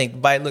 Rango, I think the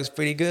bike looks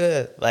pretty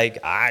good. Like,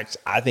 I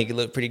think it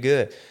looked pretty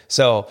good.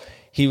 So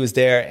he was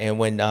there. And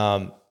when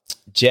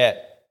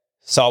Jet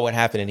saw what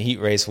happened in the heat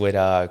race with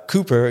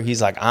Cooper,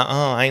 he's like,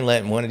 I ain't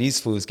letting one of these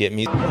fools get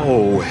me.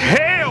 Oh,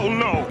 hell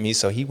no.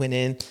 So he went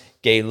in,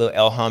 gave a little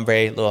El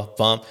Hombre, little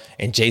bump,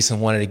 and Jason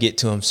wanted to get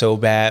to him so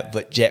bad,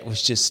 but Jet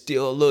was just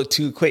still a little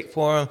too quick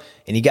for him,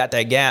 and he got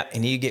that gap,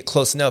 and he'd get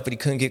close enough, but he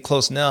couldn't get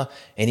close enough,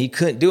 and he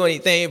couldn't do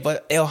anything,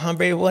 but El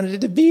Hombre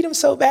wanted to beat him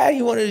so bad.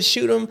 He wanted to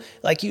shoot him,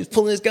 like he was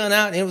pulling his gun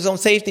out, and it was on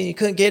safety, and he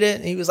couldn't get it,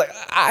 and he was like,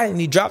 and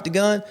he dropped the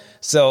gun.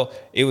 So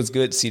it was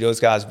good to see those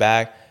guys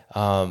back.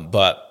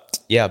 But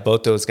yeah,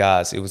 both those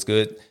guys, it was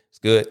good. It's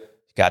good.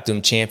 Got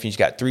them champions. You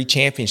got 3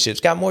 championships.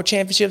 Got more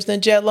championships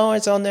than Jet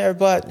Lawrence on there.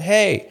 But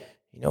hey,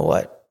 you know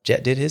what?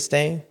 Jet did his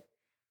thing.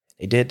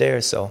 They did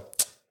theirs. So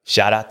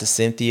shout out to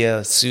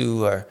Cynthia,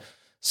 Sue, or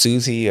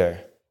Susie, or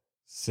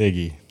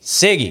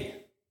Siggy.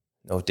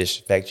 No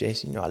disrespect,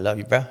 Jason. I love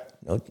you, bro.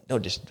 No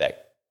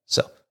disrespect.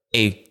 So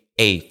A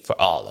for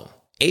all of them.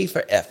 A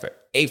for effort.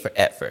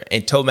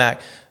 And Tomac,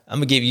 I'm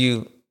gonna give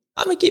you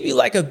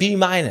like a B-.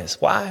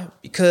 Why?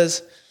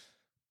 Because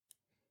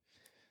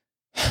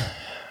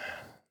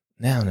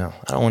no,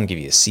 I don't want to give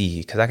you a C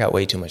because I got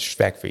way too much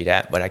respect for you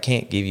but I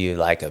can't give you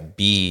like a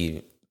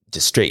B,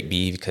 just straight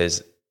B,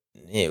 because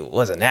it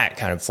wasn't that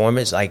kind of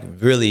performance. Like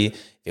really,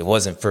 if it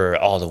wasn't for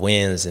all the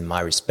wins and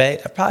my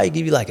respect, I'd probably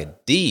give you like a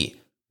D.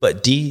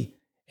 But D,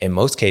 in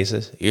most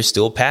cases, you're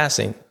still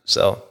passing.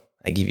 So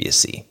I give you a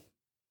C.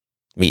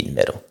 Meet in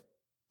the middle.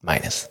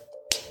 minus.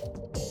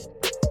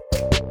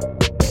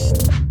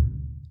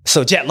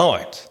 So Jet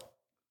Lawrence.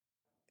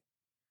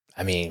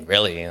 I mean,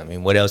 really,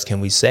 what else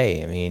can we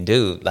say?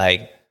 Dude,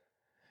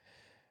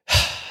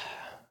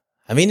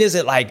 is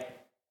it like,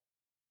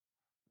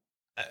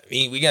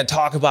 we're going to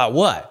talk about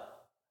what?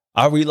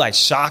 Are we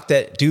shocked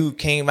that dude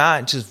came out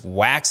and just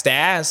waxed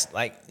ass?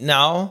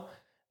 No.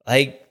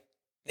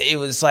 It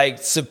was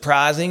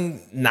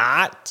surprising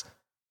not.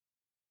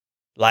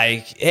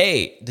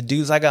 Hey, the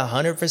dude's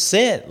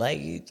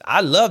 100%.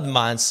 I love the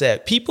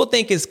mindset. People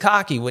think it's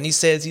cocky when he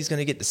says he's going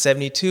to get to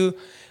 72.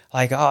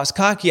 It's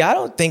cocky. I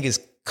don't think it's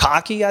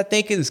cocky. I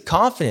think it's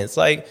confidence.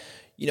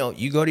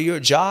 You go to your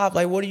job.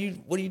 What do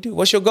you do?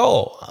 What's your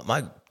goal?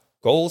 My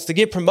goal is to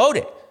get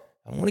promoted.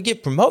 I want to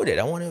get promoted.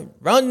 I want to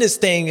run this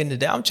thing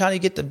I'm trying to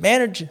get the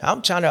manager.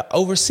 I'm trying to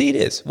oversee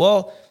this.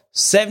 Well,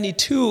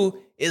 72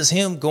 is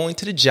him going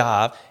to the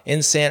job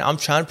and saying, I'm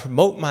trying to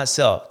promote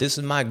myself. This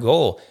is my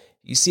goal.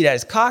 You see that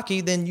as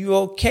cocky, then you're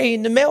okay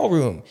in the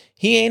mailroom.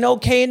 He ain't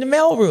okay in the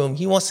mailroom.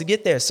 He wants to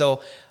get there.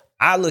 So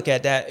I look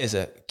at that as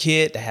a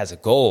kid that has a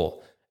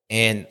goal.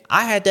 And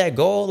I had that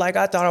goal. I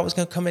thought I was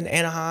going to come in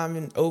Anaheim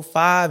in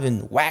 2005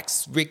 and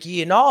wax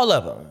Ricky and all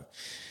of them.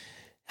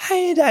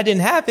 That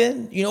didn't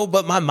happen,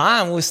 but my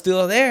mind was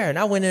still there. And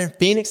I went in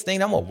Phoenix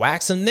thinking I'm going to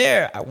wax him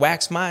there. I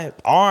waxed my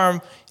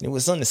arm, and it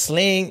was on the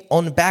sling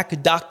on the back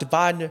of Dr.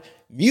 Bodner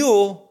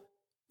mule.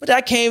 But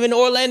I came in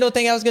Orlando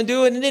thinking I was going to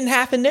do it, and it didn't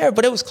happen there.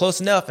 But it was close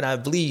enough, and I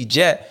believe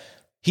Jet,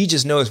 he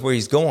just knows where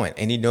he's going,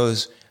 and he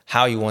knows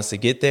how he wants to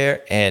get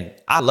there, and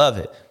I love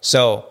it.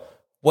 So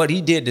what he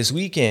did this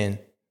weekend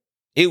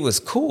it was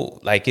cool.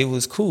 Like, it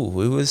was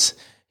cool. It was,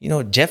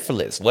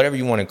 Jeffless, whatever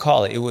you want to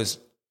call it. It was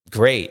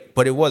great,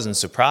 but it wasn't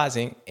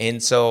surprising.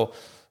 And so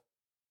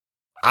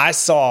I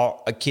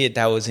saw a kid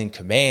that was in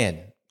command.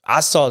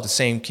 I saw the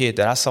same kid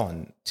that I saw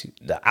in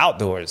the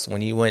outdoors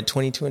when he went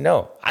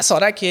 22-0. I saw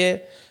that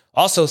kid.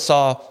 Also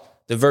saw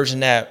the version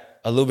that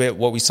a little bit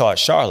what we saw at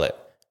Charlotte,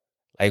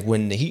 like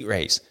when the heat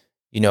race,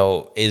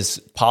 as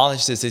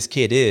polished as this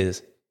kid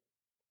is,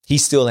 he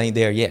still ain't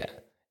there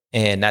yet.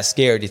 And that's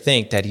scary to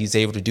think that he's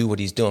able to do what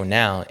he's doing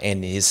now,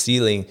 and his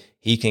ceiling,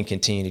 he can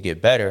continue to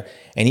get better.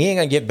 And he ain't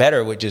going to get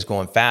better with just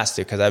going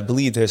faster, because I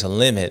believe there's a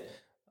limit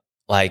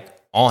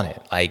on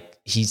it. Like,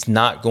 he's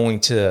not going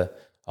to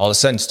all of a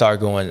sudden start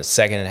going a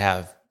second and a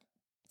half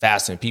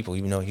faster than people,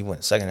 even though he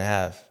went second and a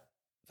half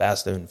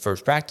faster in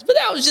first practice. But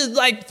that was just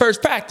like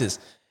first practice.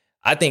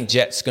 I think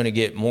Jet's going to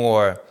get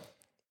more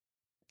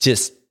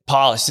just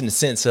polished in the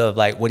sense of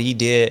like what he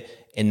did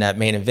in that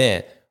main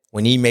event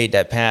when he made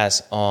that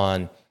pass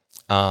on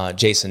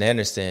Jason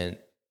Anderson.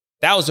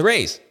 That was the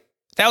race.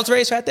 That was the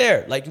race right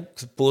there. Like, you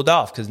pulled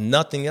off because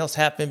nothing else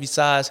happened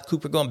besides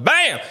Cooper going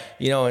bam,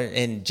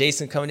 and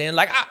Jason coming in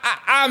like,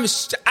 I'm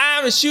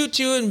gonna shoot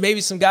you, and maybe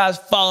some guys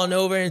falling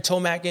over and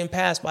Tomac getting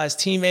passed by his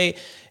teammate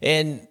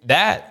and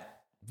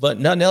that, but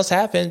nothing else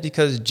happened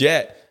because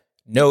Jet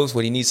knows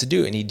what he needs to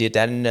do, and he did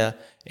that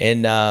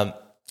in the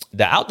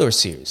outdoor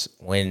series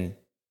when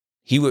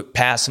he would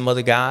pass some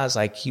other guys.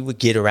 Like, he would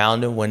get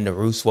around him when the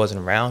Roos wasn't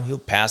around. He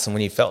would pass him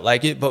when he felt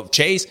like it. But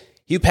Chase,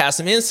 he would pass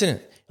him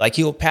instant. Like,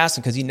 he will pass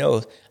him because he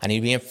knows I need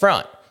to be in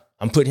front.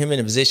 I'm putting him in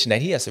a position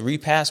that he has to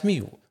repass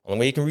me. Only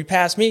way he can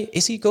repass me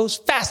is he goes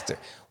faster.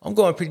 I'm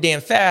going pretty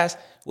damn fast.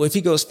 Well, if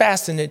he goes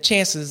faster, then the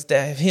chances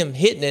of him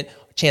hitting it,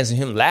 chances of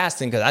him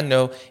lasting, because I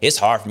know it's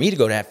hard for me to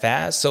go that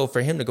fast. So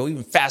for him to go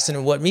even faster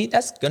than what me,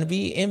 that's going to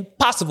be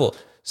impossible.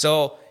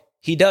 So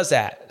he does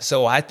that.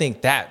 So I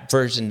think that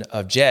version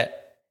of Jet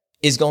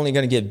is only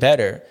going to get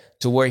better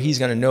to where he's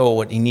going to know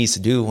what he needs to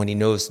do when he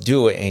knows to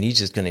do it. And he's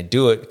just going to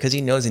do it because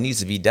he knows it needs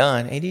to be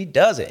done. And he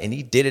does it. And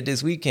he did it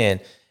this weekend.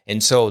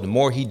 And so the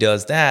more he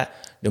does that,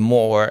 the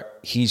more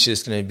he's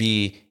just going to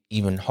be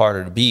even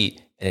harder to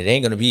beat. And it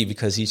ain't going to be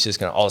because he's just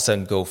going to all of a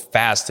sudden go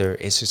faster.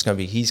 It's just going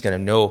to be, he's going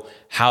to know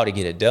how to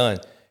get it done.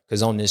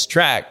 Because on this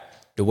track,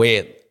 the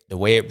way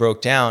it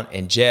broke down,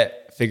 and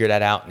Jet figured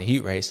that out in the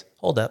heat race.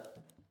 Hold up.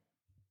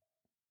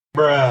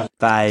 Bruh.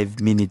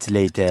 5 minutes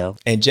later.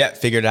 And Jet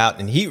figured out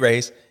in the heat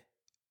race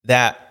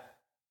that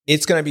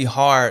it's going to be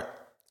hard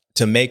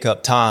to make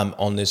up time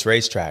on this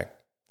racetrack.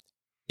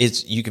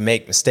 You can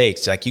make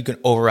mistakes. Like, you can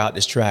overroute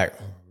this track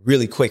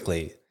really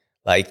quickly.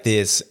 Like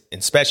this,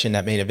 especially in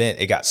that main event,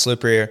 it got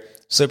slipperier.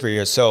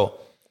 So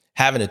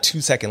having a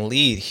 2-second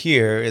lead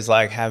here is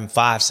like having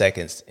 5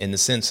 seconds in the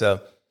sense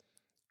of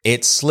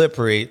it's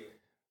slippery.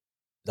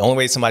 The only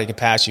way somebody can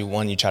pass you,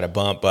 one, you try to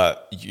bump,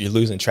 but you're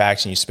losing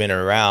traction, you spin it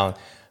around.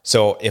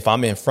 So if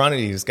I'm in front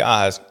of these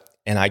guys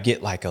and I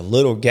get like a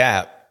little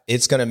gap,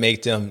 it's going to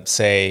make them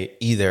say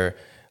either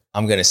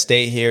I'm going to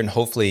stay here and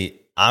hopefully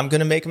I'm going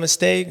to make a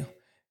mistake,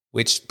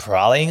 which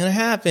probably ain't going to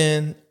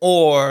happen,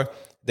 or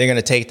they're going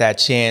to take that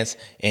chance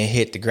and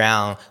hit the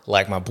ground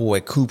like my boy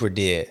Cooper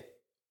did.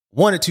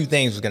 One or two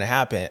things was going to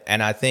happen.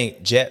 And I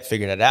think Jet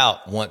figured it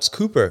out once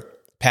Cooper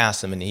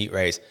passed him in the heat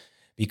race,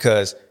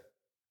 because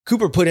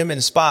Cooper put him in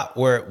a spot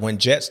where when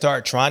Jet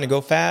started trying to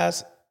go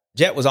fast,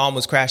 Jet was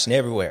almost crashing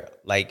everywhere.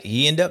 Like,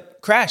 he ended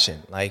up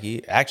crashing.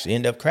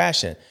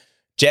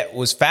 Jet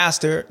was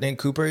faster than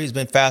Cooper. He's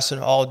been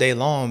faster all day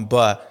long.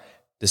 But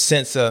the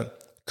sense of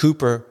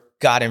Cooper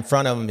got in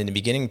front of him in the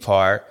beginning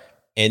part,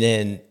 and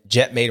then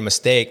Jet made a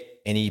mistake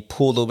and he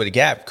pulled a little bit of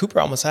gap. Cooper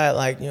almost had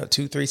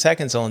 2-3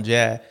 seconds on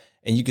Jet.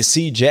 And you could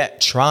see Jet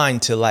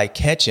trying to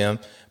catch him,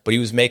 but he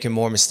was making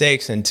more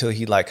mistakes until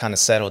he kind of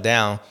settled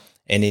down,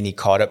 and then he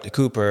caught up to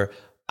Cooper.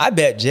 I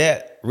bet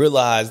Jet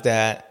realized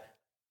that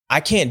I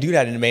can't do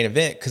that in the main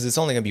event because it's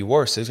only going to be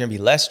worse. There's going to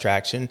be less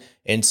traction.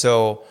 And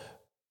so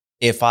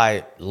if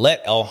I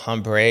let El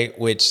Hombre,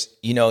 which,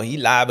 he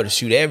liable to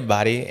shoot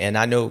everybody, and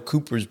I know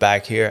Cooper's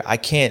back here, I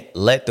can't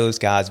let those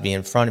guys be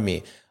in front of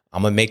me.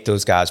 I'm going to make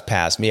those guys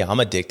pass me. I'm going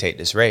to dictate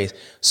this race.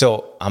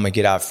 So I'm going to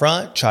get out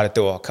front, try to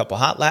throw a couple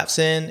hot laps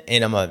in,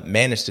 and I'm going to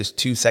manage this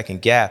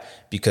 2-second gap,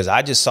 because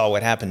I just saw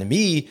what happened to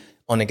me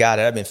on the guy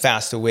that I've been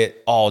faster with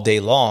all day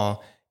long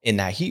in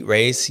that heat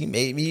race. He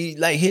made me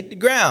hit the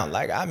ground.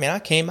 I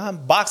came out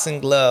in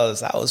boxing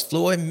gloves. I was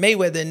Floyd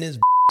Mayweather in this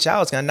bitch. I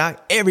was going to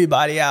knock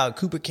everybody out.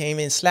 Cooper came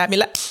in, slapped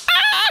me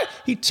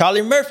he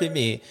Charlie Murphy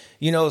me,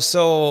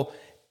 so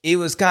it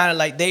was kind of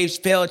like Dave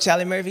Chappelle,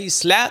 Charlie Murphy,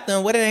 slapped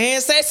him. What did the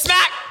hand say?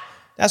 Smack!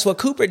 That's what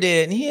Cooper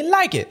did, and he didn't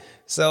like it.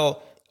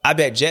 So I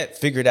bet Jet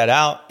figured that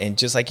out, and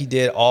just like he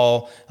did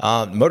all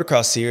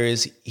motocross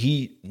series,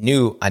 he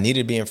knew I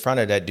needed to be in front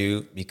of that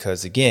dude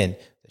because, again,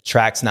 the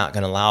track's not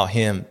going to allow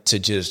him to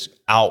just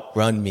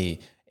outrun me.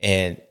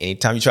 And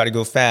anytime you try to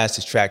go fast,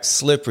 this track's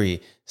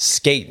slippery,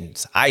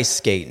 ice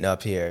skating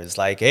up here. It's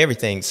like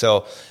everything.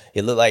 So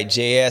it looked like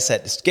JS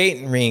at the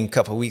skating ring a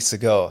couple of weeks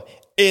ago.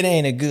 It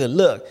ain't a good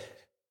look.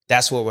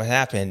 That's what would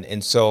happen.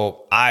 And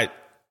so I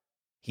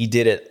He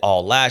did it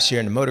all last year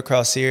in the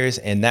motocross series,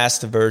 and that's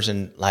the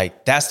version,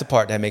 like, that's the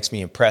part that makes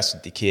me impressed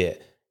with the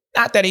kid.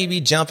 Not that he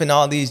be jumping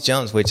all these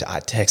jumps, which I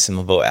text him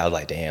about. I was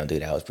like, damn,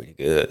 dude, that was pretty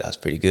good. That was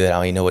pretty good. I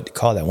don't even know what to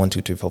call that. 1,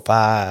 2, 3, 4,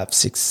 5,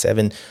 6,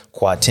 7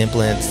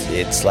 quadtuplets.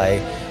 It's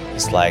like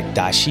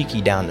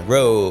dashiki down the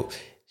road.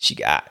 She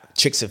got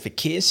tricks for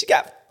kids. She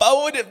got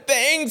 4 of the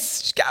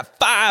things. She got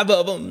 5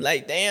 of them.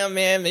 Like, damn,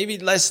 man, maybe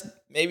just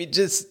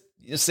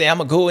say, I'm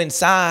going to go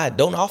inside.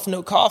 Don't offer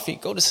no coffee.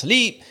 Go to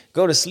sleep.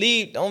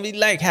 Don't be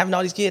like having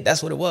all these kids.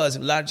 That's what it was. A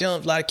lot of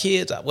jumps, a lot of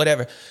kids,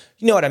 whatever.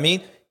 You know what I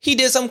mean? He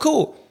did something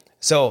cool.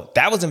 So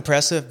that was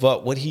impressive.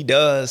 But what he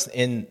does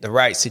in the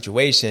right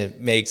situation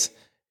makes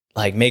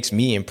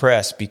me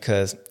impressed,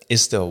 because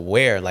it's the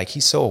aware. Like,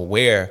 he's so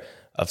aware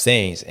of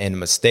things, and the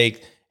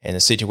mistake and the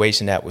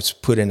situation that was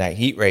put in that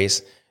heat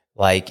race.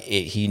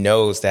 He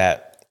knows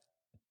that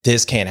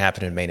this can't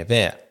happen in the main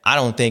event. I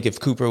don't think if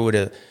Cooper would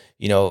have,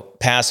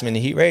 passed him in the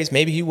heat race,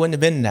 maybe he wouldn't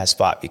have been in that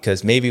spot,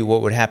 because maybe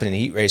what would happen in the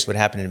heat race would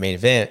happen in the main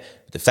event.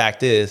 But the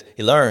fact is,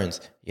 he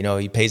learns,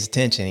 he pays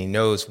attention, he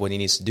knows what he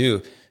needs to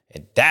do.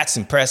 And that's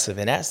impressive.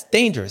 And that's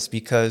dangerous,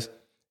 because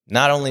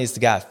not only is the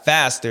guy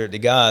faster, the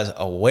guy's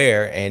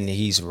aware, and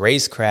he's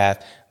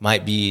racecraft,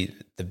 might be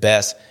the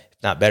best,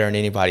 if not better than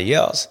anybody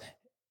else.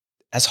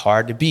 That's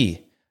hard to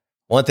be.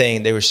 One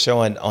thing they were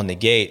showing on the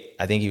gate,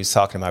 I think he was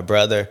talking to my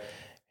brother,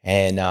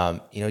 and,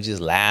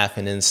 just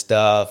laughing and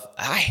stuff.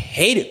 I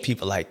hated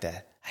people like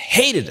that. I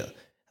hated them.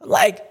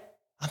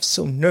 I'm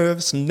so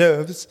nervous. And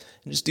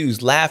this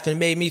dude's laughing,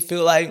 made me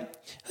feel like,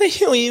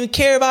 he don't even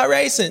care about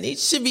racing. He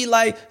should be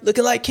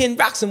looking like Ken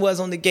Roxon was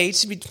on the gate.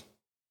 Should be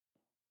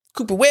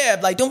Cooper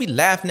Webb. Don't be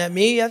laughing at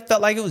me. I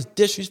felt like it was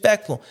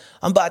disrespectful.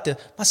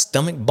 My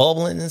stomach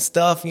bubbling and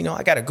stuff.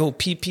 I got to go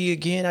pee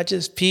again. I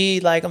just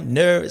peed. I'm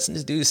nervous. And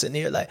this dude's sitting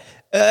here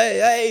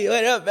hey,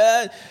 what up,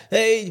 man?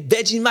 Hey,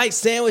 Veggie Mike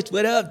sandwich.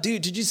 What up,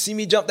 dude? Did you see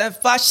me jump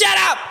that far? Shut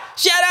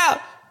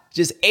up.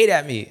 Just ate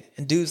at me.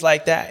 And dudes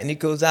like that. And he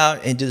goes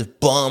out and just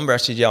bum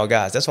rushes y'all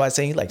guys. That's why I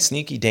say he's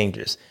sneaky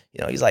dangerous.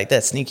 He's like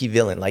that sneaky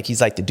villain.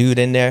 He's like the dude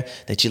in there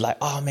that you're like,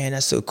 oh man,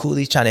 that's so cool.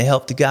 He's trying to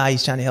help the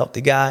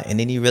guy. And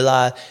then he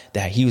realized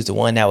that he was the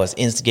one that was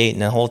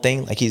instigating the whole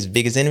thing. He's the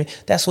biggest enemy.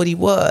 That's what he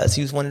was.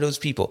 He was one of those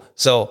people.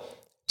 So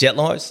Jet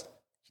Lawrence,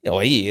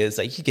 what he is.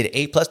 He get an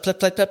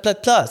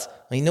A+++++.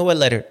 No what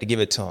letter to give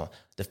it to him.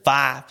 The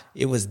 5,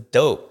 it was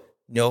dope.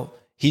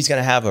 He's going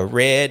to have a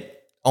red,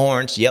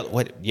 orange,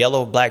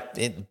 yellow,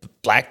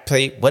 black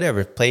plate,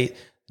 whatever plate.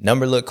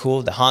 Number looked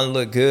cool. The Honda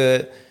looked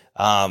good.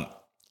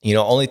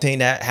 Only thing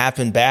that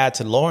happened bad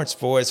to Lawrence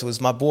for us was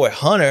my boy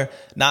Hunter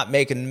not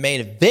making the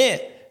main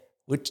event,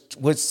 which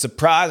was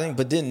surprising,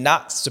 but then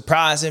not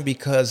surprising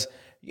because,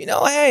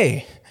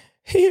 hey,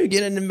 you're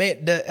getting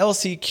the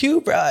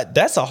LCQ, bro.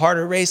 That's a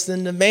harder race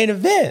than the main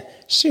event.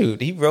 Shoot,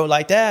 he rode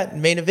like that in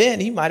the main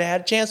event. He might have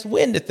had a chance to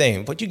win the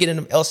thing. But you get in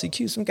the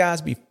LCQ, some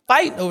guys be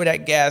fighting over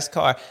that gas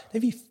car. They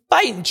be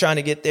fighting trying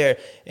to get there.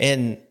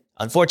 And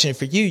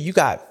unfortunately for you, you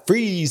got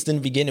freezed in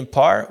the beginning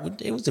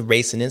part. It was a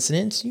racing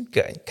incident. You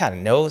kind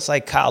of know. It's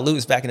like Kyle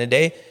Lewis back in the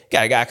day.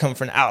 Got a guy coming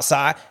from the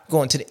outside,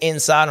 going to the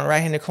inside on the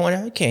right-hand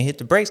corner. You can't hit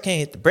the brakes.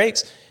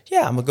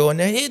 Yeah, I'm going to go in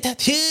there, hit that,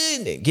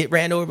 get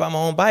ran over by my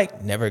own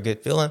bike. Never a good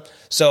feeling.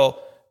 So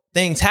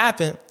things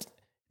happen.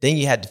 Then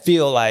you had to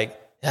feel like,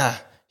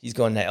 he's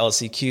going to that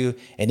LCQ.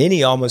 And then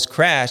he almost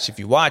crashed. If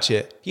you watch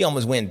it, he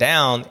almost went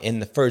down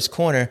in the first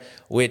corner,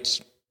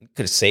 which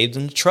could have saved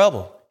him the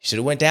trouble. He should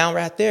have went down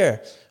right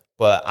there.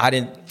 But I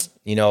didn't,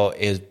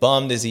 as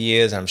bummed as he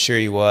is, I'm sure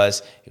he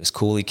was. It was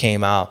cool. He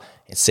came out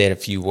and said a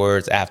few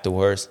words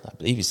afterwards. I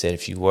believe he said a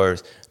few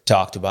words,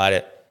 talked about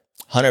it.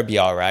 Hunter be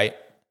all right.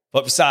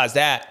 But besides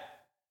that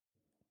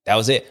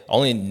was it.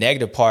 Only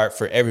negative part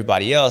for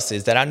everybody else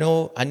is that I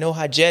know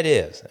how Jet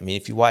is. I mean,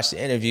 if you watch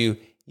the interview,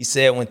 he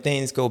said when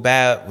things go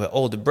bad with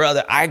older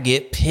brother, I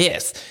get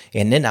pissed.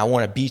 And then I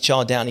want to beat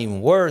y'all down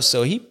even worse.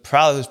 So he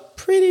probably was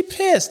pretty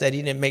pissed that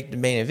he didn't make the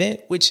main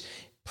event, which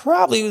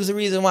probably was the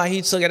reason why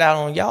he took it out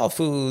on y'all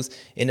fools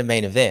in the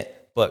main event.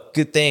 But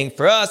good thing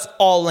for us,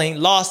 all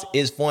lane loss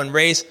is one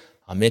race.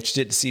 I'm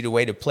interested to see the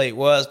way the plate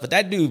was. But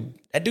that dude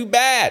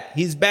bad.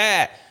 He's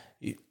bad.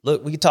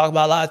 Look, we can talk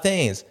about a lot of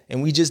things,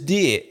 and we just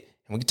did.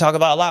 And we can talk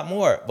about a lot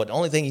more. But the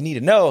only thing you need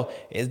to know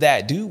is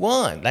that dude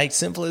won.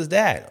 Simple as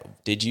that.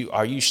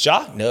 Are you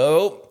shocked?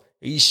 No.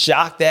 Are you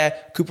shocked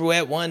that Cooper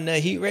Webb won the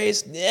heat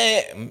race?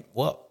 Yeah,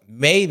 well,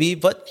 maybe,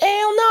 but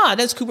hell no.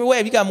 That's Cooper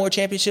Webb. He got more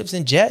championships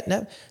than Jet.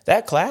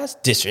 That class,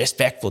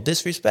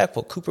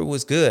 disrespectful. Cooper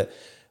was good.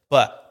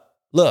 But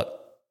look,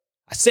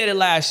 I said it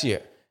last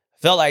year. I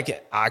felt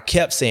like I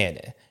kept saying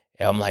it.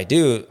 And I'm like,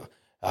 dude,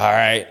 all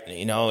right,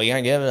 you're going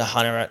to give him a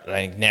Hunter,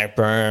 neck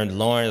burn,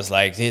 Lawrence,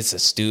 it's a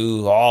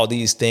stew, all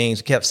these things.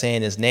 We kept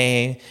saying his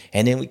name.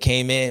 And then we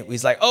came in. We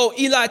was like, oh,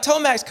 Eli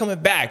Tomac's coming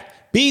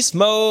back. Beast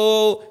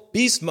mode.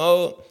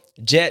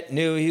 Jet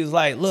knew. He was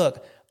like,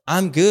 look,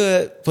 I'm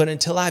good, but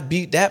until I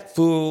beat that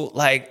fool,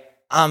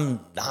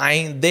 I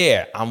ain't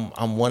there.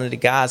 I'm one of the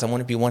guys. I want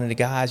to be one of the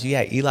guys. You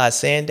had Eli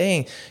saying,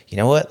 dang, you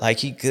know what? Like,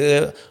 he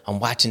good. I'm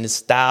watching his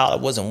style. I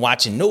wasn't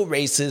watching no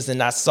races,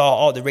 and I saw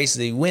all the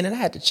races he win, and I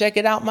had to check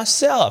it out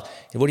myself.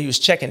 And what he was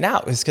checking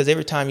out was because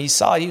every time he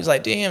saw it, he was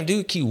like, damn,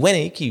 dude, keep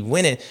winning. He keep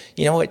winning.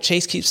 You know what?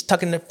 Chase keeps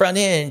tucking the front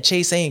end.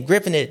 Chase ain't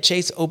gripping it.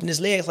 Chase opened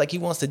his legs like he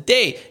wants to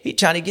date. He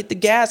trying to get the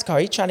gas car.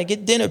 He trying to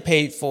get dinner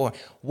paid for.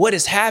 What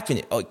is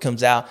happening? Oh, it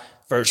comes out.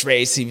 First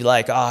race, he'd be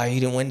like, oh, he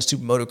didn't win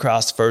super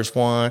motocross first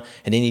one.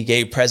 And then he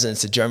gave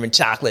presidents to German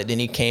chocolate. Then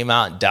he came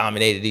out and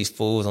dominated these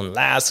fools on the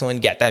last one,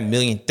 got that $1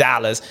 million,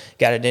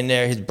 got it in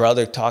there. His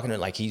brother talking to him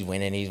like he's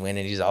winning,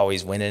 he's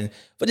always winning.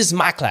 But this is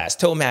my class,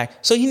 Tomac.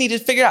 So he needed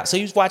to figure it out. So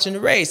he was watching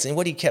the race. And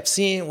what he kept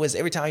seeing was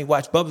every time he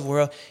watched Bubba's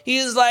World,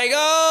 he was like,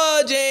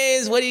 oh,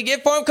 James, what do you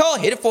get for him, Cole?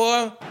 Hit it for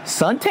him.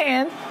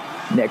 Suntan,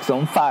 neck's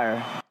on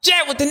fire.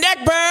 Jet with the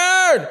neck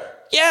burn.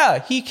 Yeah,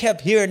 he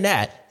kept hearing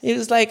that. It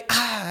was like,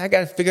 I got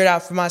to figure it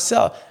out for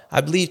myself.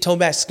 I believe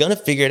Tomac's going to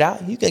figure it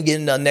out. He's going to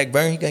get another neck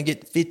burn. He's going to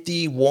get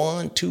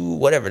 51, 2,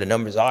 whatever the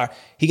numbers are.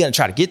 He's going to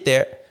try to get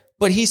there.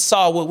 But he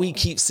saw what we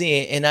keep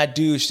seeing, and that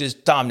dude's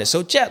just dominant.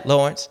 So Jet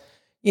Lawrence,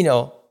 you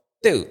know,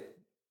 dude,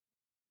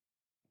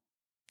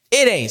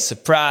 it ain't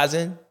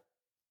surprising,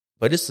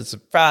 but it's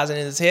surprising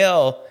as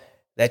hell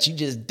that you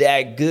just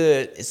that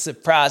good. It's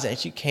surprising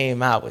that you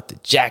came out with the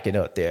jacket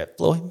up there.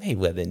 Floyd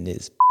Mayweather in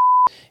this.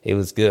 It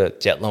was good.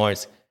 Jet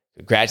Lawrence,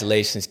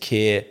 congratulations,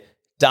 kid.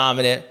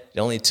 Dominant. It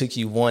only took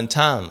you one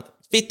time.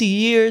 50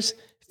 years,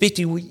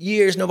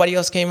 nobody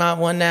else came out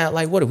and won that.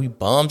 Like, what are we,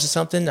 bums or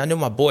something? I know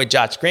my boy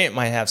Josh Grant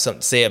might have something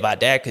to say about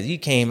that because he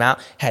came out,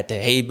 had the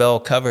hay bale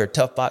cover,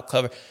 tough pot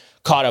cover,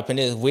 caught up in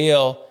his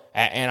wheel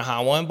at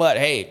Anaheim 1. But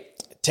hey,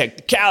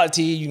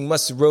 technicality, you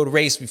must have rode a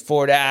race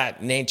before that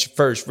and ain't your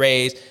first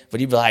race. But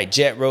he'd be like,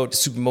 Jet rode the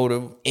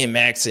Supermoto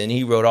MX and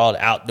he rode all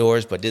the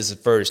outdoors, but this is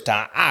the first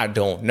time. I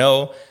don't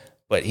know.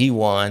 But he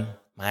won.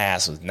 My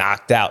ass was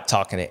knocked out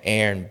talking to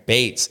Aaron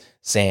Bates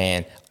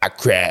saying, I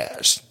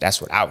crashed.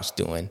 That's what I was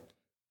doing.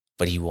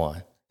 But he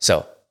won.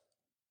 So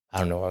I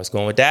don't know where I was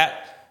going with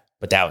that,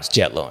 but that was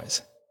Jet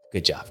Lawrence.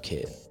 Good job,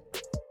 kid.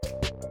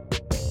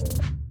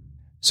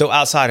 So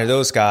outside of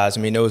those guys, I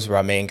mean, those were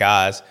our main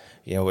guys,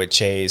 you know, with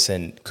Chase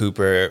and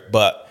Cooper.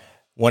 But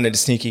one of the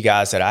sneaky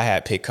guys that I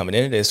had picked coming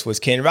into this was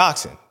Ken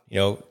Roczen, you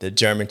know, the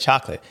German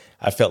chocolate.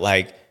 I felt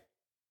like,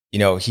 you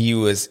know, he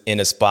was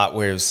in a spot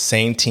where it was the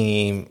same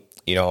team,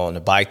 you know, on the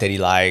bike that he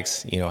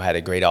likes, you know, had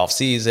a great off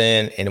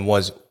season and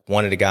was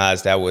one of the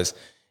guys that was,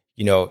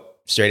 you know,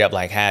 straight up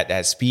like had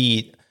that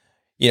speed,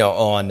 you know,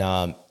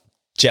 on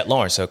Jet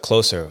Lawrence, so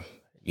closer.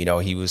 You know,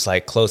 he was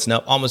like close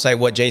enough, almost like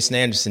what Jason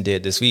Anderson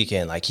did this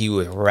weekend. Like he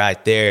was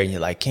right there and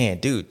you're like,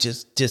 can't dude,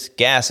 just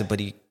gas it,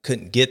 but he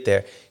couldn't get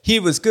there. He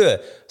was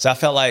good. So I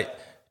felt like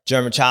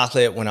German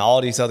chocolate, when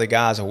all these other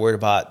guys are worried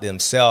about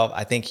themselves,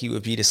 I think he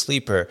would be the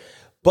sleeper.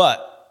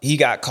 But he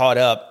got caught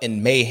up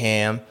in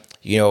mayhem,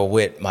 you know,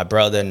 with my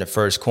brother in the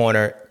first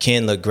corner.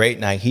 Ken looked great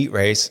in that heat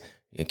race.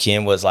 And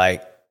Ken was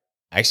like,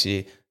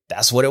 actually,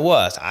 that's what it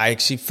was. I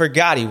actually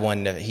forgot he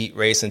won the heat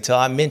race until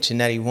I mentioned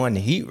that he won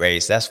the heat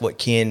race. That's what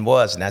Ken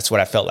was. And that's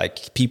what I felt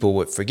like people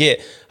would forget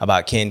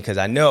about Ken, because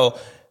I know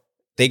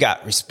they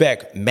got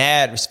respect,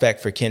 mad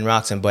respect for Ken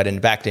Roczen, but in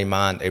the back of their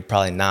mind, they're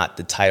probably not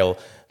the title.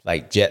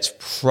 Like Jet's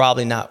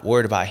probably not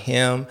worried about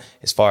him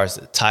as far as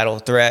the title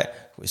threat.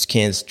 Which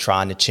Ken's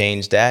trying to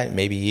change that.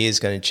 Maybe he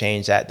is going to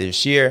change that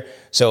this year.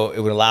 So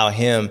it would allow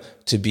him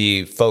to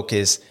be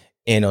focused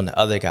in on the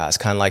other guys,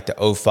 kind of like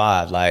the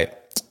 05. Like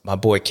my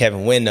boy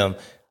Kevin Windham,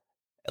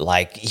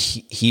 like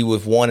he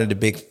was one of the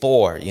big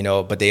four, you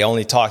know, but they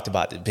only talked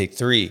about the big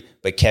three.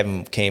 But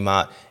Kevin came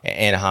out at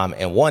Anaheim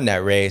and won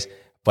that race.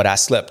 But I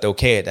slept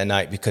okay at that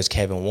night because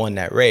Kevin won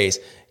that race.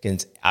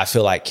 And I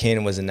feel like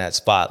Ken was in that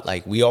spot.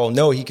 Like we all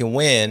know he can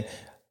win.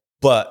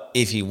 But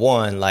if he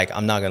won, like,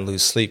 I'm not going to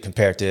lose sleep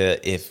compared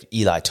to if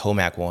Eli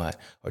Tomac won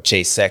or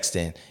Chase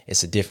Sexton.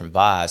 It's a different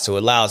vibe. So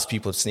it allows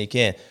people to sneak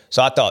in.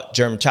 So I thought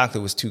German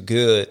chocolate was too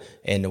good.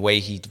 And the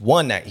way he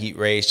won that heat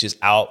race, just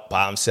out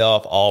by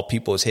himself, all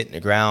people was hitting the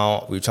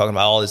ground. We were talking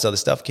about all this other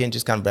stuff. Ken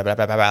just kind of blah, blah,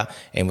 blah, blah, blah,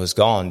 and was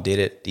gone, did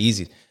it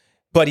easy.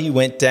 But he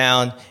went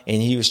down and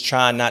he was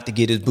trying not to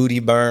get his booty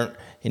burnt.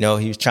 You know,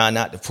 he was trying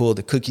not to pull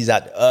the cookies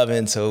out the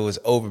oven, so it was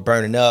over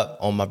burning up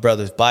on my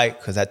brother's bike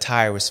because that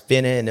tire was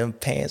spinning and them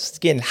pants was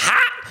getting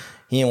hot.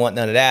 He didn't want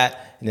none of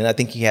that. And then I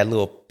think he had a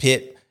little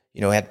pit,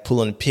 you know, had to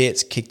pull in the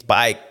pits, kick the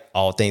bike,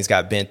 all things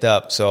got bent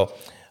up. So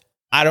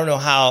I don't know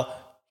how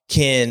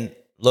Ken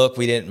looked.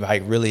 We didn't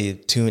like really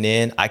tune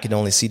in. I could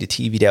only see the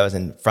TV that was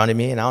in front of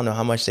me, and I don't know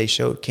how much they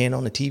showed Ken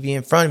on the TV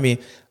in front of me.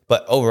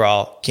 But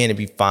overall, Ken would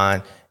be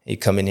fine. He'd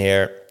come in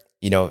here,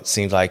 you know, it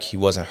seems like he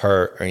wasn't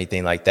hurt or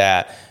anything like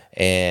that.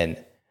 And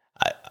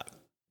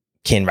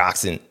Ken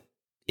Roczen,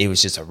 it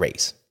was just a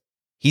race.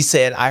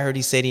 I heard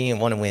he said he didn't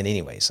want to win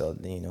anyway. So,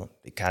 you know,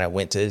 it kind of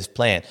went to his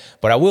plan.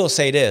 But I will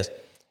say this,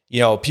 you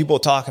know, people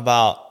talk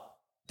about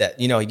that,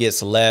 you know, he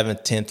gets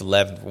 11th, 10th,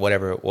 11th,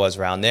 whatever it was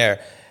around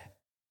there.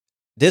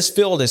 This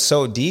field is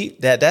so deep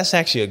that that's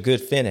actually a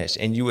good finish.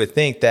 And you would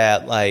think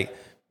that, like,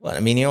 Well, I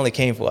mean, he only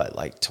came for what,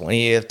 like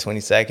 20th,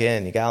 22nd,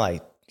 and he got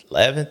like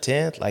 11th,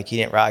 10th. Like he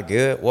didn't ride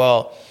good.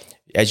 Well,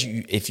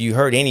 if you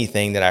heard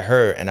anything that I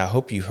heard, and I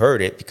hope you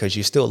heard it because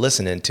you're still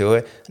listening to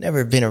it. I've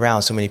never been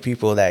around so many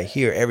people that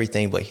hear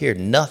everything but hear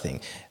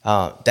nothing.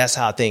 That's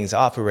how things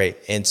operate.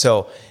 And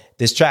so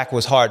this track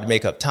was hard to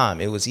make up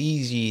time. It was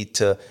easy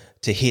to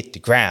hit the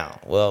ground.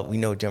 Well, we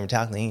know Jim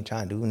Talkley ain't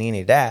trying to do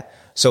any of that.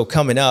 So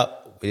coming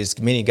up, as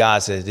many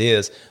guys as it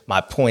is, my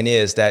point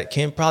is that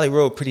Ken probably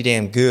rode pretty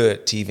damn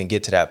good to even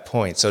get to that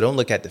point. So don't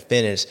look at the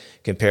finish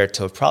compared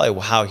to probably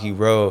how he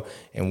rode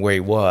and where he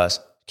was.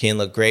 Ken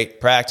looked great in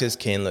practice.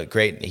 Ken looked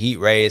great in the heat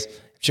race.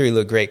 I'm sure he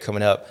looked great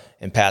coming up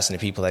and passing the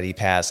people that he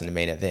passed in the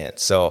main event.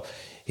 So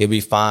he'll be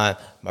fine.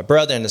 My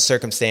brother in the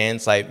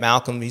circumstance, like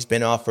Malcolm, he's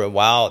been off for a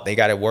while. They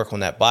got to work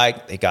on that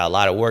bike. They got a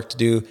lot of work to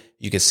do.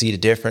 You can see the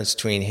difference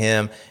between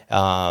him,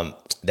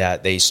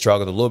 that they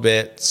struggled a little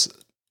bit.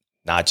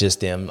 Not just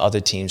them, other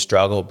teams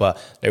struggled,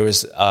 but there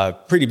was a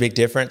pretty big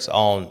difference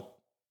to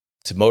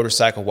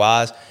motorcycle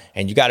wise.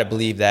 And you got to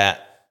believe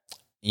that,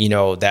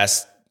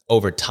 that's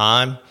over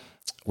time,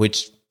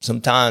 which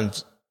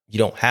sometimes you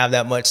don't have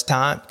that much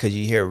time because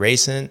you hear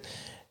racing.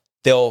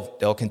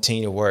 They'll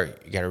continue to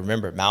work. You got to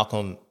remember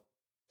Malcolm,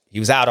 he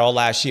was out all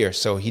last year,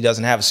 so he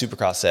doesn't have a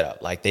supercross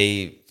setup. Like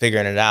they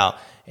figuring it out.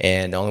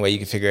 And the only way you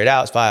can figure it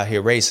out is by out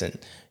here racing,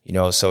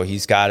 so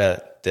he's got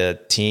the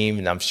team,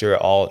 and I'm sure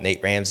all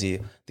Nate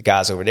Ramsey, the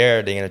guys over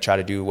there, they're going to try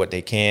to do what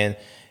they can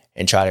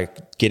and try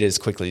to get it as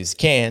quickly as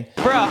can.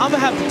 Bro, I'm going to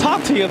have to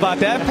talk to you about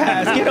that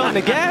pass. Get on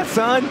the gas,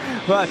 son.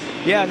 But,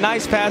 yeah,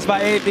 nice pass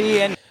by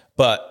AB.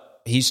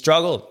 But he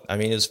struggled. I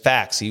mean, it was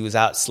facts. He was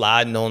out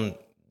sliding on,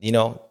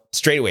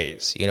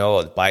 straightaways,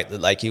 the bike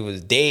looked like he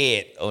was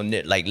dead on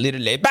it, like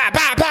literally, bah,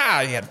 bah,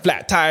 bah. He had a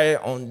flat tire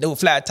on no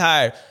flat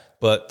tire.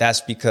 But that's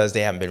because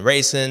they haven't been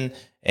racing,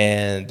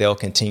 and they'll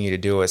continue to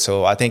do it.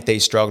 So I think they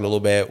struggled a little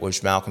bit,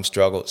 which Malcolm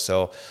struggled.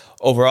 So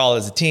overall,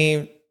 as a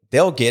team,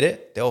 they'll get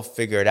it. They'll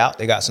figure it out.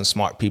 They got some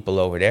smart people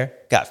over there.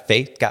 Got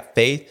faith.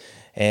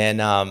 And,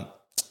 the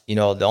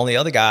only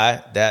other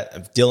guy,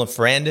 that Dylan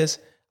Ferrandis,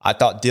 I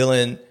thought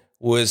Dylan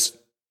was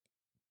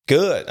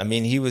good. I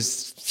mean,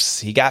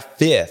 he got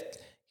fifth.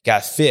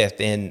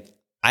 And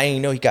I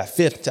didn't know he got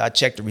fifth until I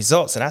checked the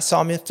results, and I saw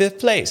him in fifth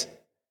place.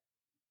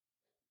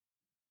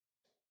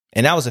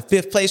 And that was a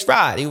fifth place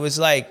ride. He was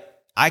like,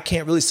 I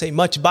can't really say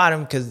much about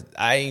him because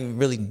I didn't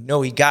really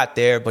know he got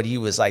there, but he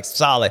was like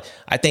solid.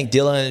 I think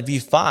Dylan would be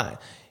fine.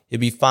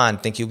 He'll be fine. I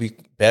think he'll be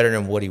better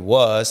than what he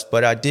was.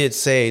 But I did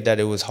say that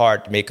it was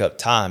hard to make up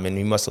time, and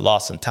he must have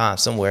lost some time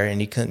somewhere,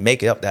 and he couldn't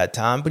make it up that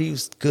time, but he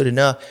was good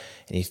enough,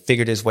 and he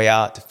figured his way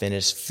out to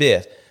finish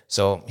fifth.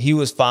 So he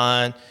was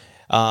fine.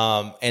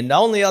 And the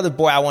only other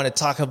boy I want to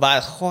talk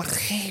about is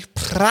Jorge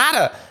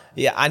Prada.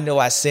 Yeah, I know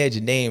I said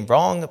your name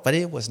wrong, but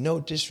it was no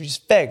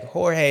disrespect.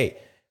 Jorge,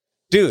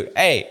 dude,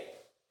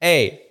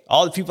 hey,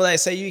 all the people that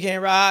say you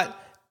can't ride,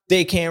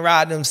 they can't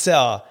ride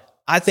themselves.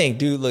 I think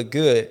dude looked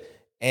good.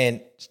 And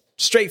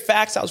straight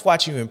facts, I was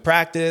watching you in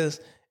practice.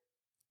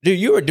 Dude,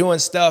 you were doing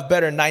stuff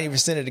better than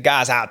 90% of the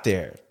guys out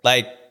there.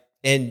 Like,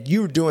 and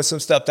you were doing some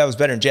stuff that was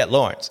better than Jet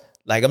Lawrence.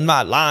 Like, I'm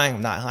not lying.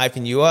 I'm not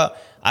hyping you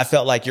up. I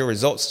felt like your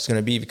results was going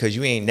to be because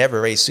you ain't never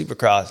raced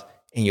Supercross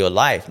in your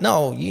life.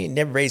 No, you ain't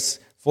never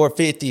raced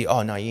 450.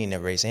 Oh, no, you ain't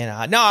never raced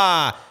Anaheim.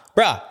 Nah,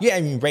 bro, you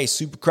haven't even raced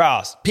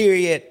Supercross,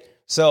 period.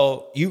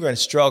 So you're going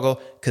to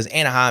struggle because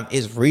Anaheim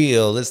is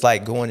real. It's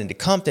like going into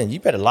Compton. You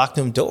better lock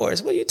them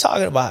doors. What are you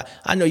talking about?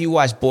 I know you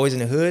watch Boys in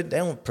the Hood. They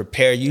don't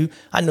prepare you.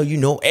 I know you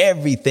know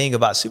everything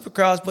about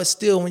Supercross, but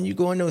still, when you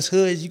go in those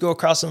hoods, you go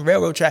across some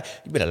railroad track,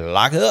 you better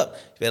lock up.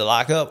 You better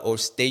lock up or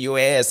stay your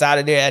ass out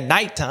of there at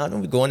nighttime.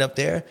 Don't be going up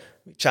there.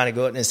 We're trying to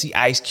go up there and see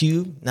Ice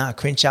Cube. Nah,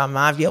 Crenshaw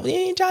Mafia. You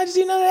ain't trying to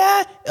see none of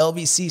that.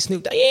 LBC,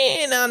 Snoop Dogg.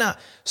 Yeah, no.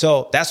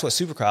 So that's what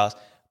Supercross.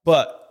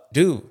 But,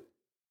 dude,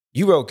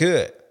 you rode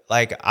good.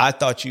 Like, I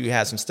thought you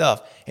had some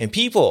stuff. And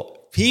people,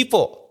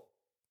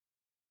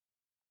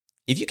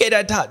 if you gave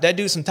that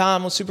dude some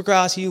time on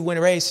Supercross, he'll win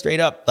a race straight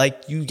up.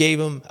 Like, you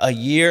gave him a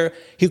year.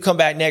 He'll come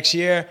back next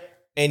year,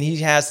 and he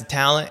has the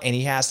talent, and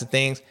he has the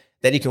things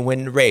that he can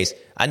win the race.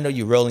 I know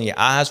you're rolling your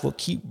eyes. Well,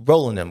 keep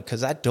rolling them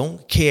because I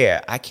don't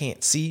care. I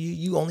can't see you.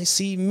 You only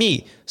see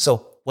me.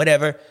 So,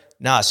 whatever.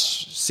 Nah,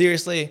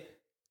 seriously,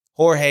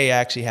 Jorge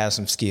actually has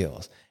some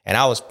skills. And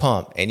I was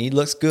pumped. And he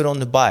looks good on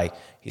the bike.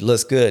 He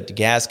looks good. The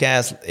gas,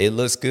 it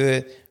looks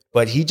good.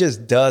 But he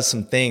just does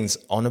some things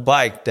on the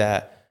bike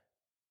that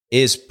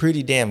is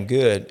pretty damn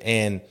good.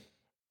 And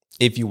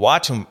if you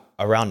watch him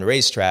around the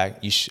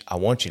racetrack, I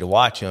want you to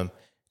watch him.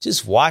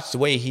 Just watch the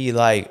way he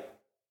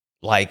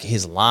like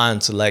his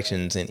line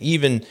selections. And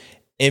even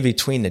in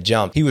between the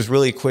jump, he was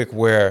really quick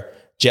where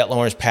Jet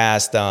Lawrence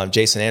passed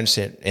Jason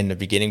Anderson in the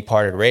beginning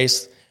part of the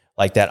race,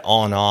 like that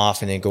on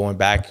off, and then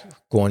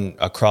going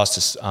across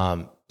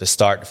the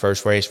start, the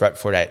first race right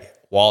before that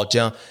wall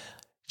jump.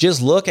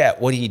 Just look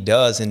at what he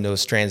does in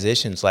those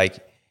transitions.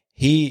 Like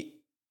he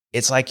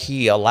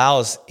won't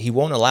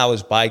allow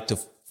his bike to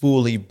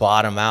fully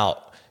bottom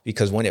out,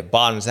 because when it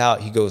bottoms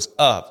out, he goes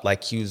up.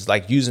 Like he was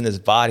like using his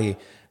body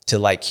to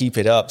like keep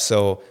it up.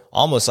 So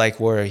almost like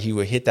where he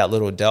would hit that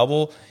little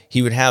double,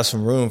 he would have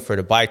some room for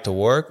the bike to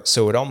work.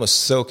 So it would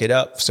almost soak it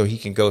up so he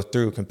can go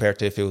through, compared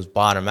to if it was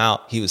bottom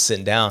out, he was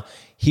sitting down,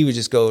 he would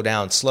just go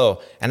down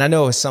slow. And I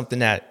know it's something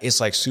that it's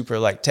like super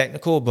like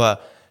technical,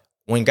 but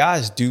when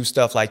guys do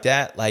stuff like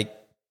that, like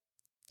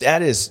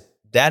that is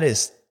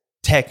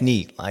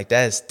technique. Like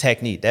that is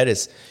technique. That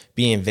is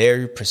being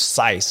very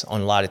precise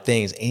on a lot of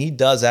things. And he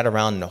does that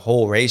around the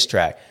whole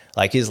racetrack.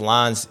 Like his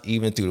lines,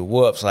 even through the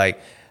whoops,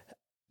 like,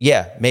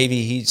 yeah,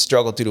 maybe he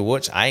struggled through the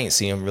whoops. I ain't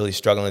see him really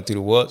struggling through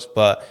the whoops,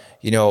 but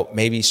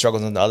maybe he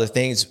struggles on the other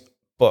things.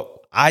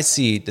 But I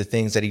see the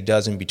things that he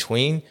does in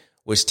between,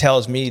 which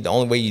tells me the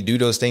only way you do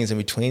those things in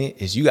between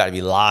it is you got to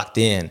be locked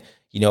in.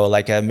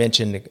 Like I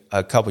mentioned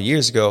a couple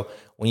years ago,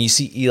 when you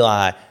see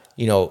Eli,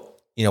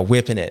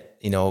 whipping it,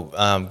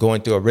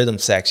 going through a rhythm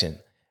section,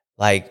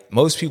 like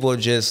most people are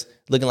just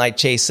looking like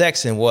Chase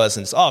Sexton was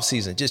in his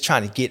offseason, just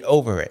trying to get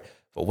over it.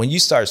 But when you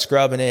start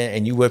scrubbing it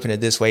and you whipping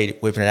it this way,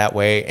 whipping it that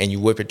way, and you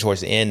whip it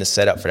towards the end to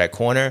set up for that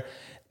corner,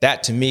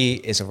 that to me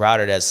is a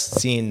rider that's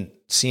seeing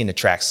the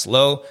track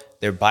slow.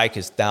 Their bike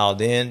is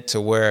dialed in to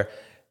where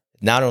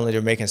not only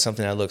they're making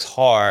something that looks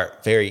hard,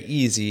 very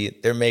easy,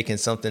 they're making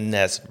something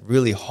that's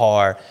really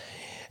hard,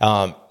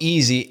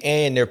 easy,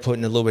 and they're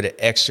putting a little bit of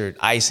extra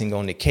icing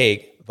on the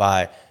cake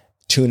by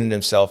tuning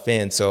themselves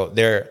in. So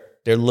they're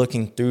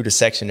looking through the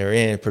section they're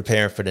in,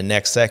 preparing for the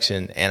next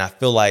section. And I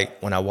feel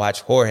like when I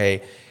watch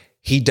Jorge,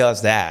 he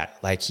does that.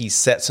 Like he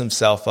sets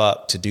himself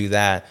up to do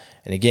that.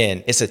 And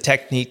again, it's a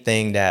technique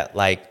thing that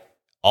like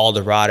all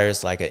the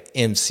riders, like an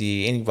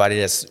MC, anybody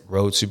that's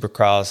rode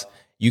Supercross,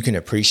 you can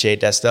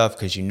appreciate that stuff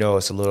because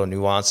it's a little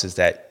nuances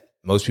that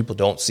most people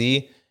don't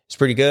see. It's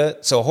pretty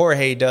good. So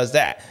Jorge does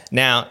that.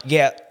 Now,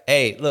 yeah,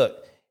 hey,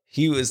 look,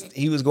 he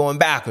was going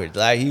backwards.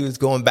 Like he was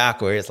going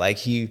backwards. Like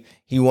he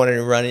wanted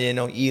to run in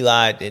on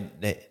Eli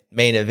the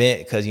main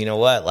event because you know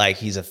what? Like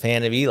he's a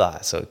fan of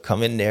Eli. So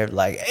come in there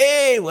like,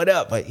 hey, what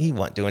up? But he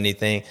won't do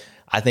anything.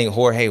 I think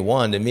Jorge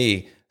won to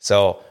me.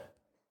 So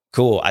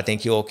cool. I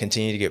think he'll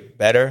continue to get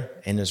better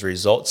and his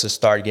results will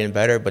start getting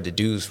better. But the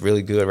dude's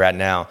really good right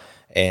now.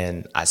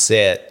 And I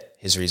said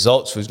his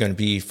results was going to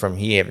be from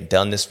he haven't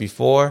done this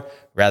before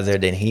rather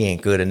than he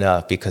ain't good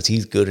enough, because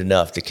he's good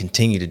enough to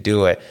continue to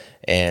do it.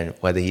 And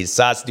whether he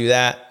decides to do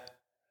that,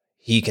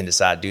 he can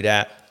decide to do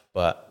that.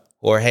 But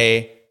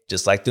Jorge,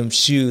 just like them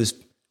shoes,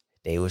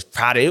 they was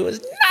proud of it. It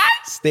was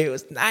nice. They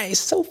was nice.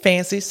 So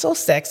fancy, so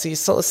sexy,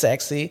 so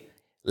sexy.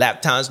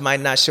 Lap times might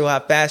not show how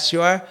fast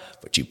you are,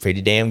 but you're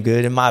pretty damn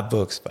good in my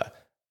books. But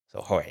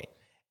so Jorge.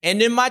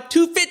 And then my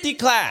 250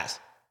 class,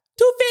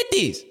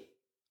 250s.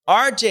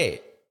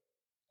 RJ.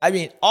 I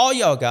mean, all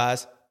y'all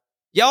guys,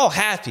 y'all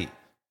happy.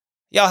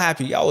 Y'all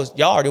happy. Y'all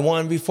already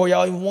won before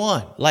y'all even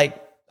won.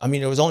 Like, I mean,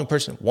 there was only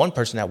one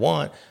person that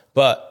won,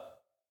 but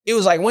it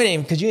was like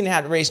winning because you didn't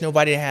have to race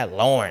nobody that had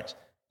Lawrence.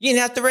 You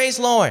didn't have to race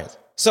Lawrence.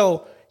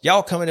 So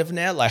y'all coming in from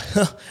that like,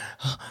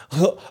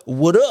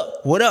 what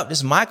up? What up? This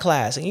is my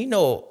class. And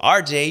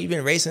RJ, you've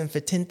been racing for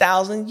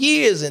 10,000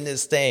 years in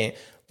this thing.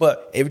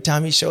 But every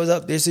time he shows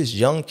up, there's this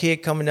young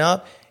kid coming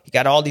up. He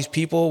got all these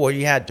people where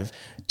you had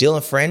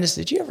Dylan Ferrandis.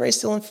 Did you ever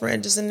race Dylan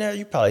Ferrandis in there?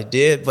 You probably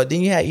did. But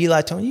then you had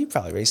Eli Tony. You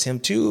probably raced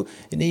him too.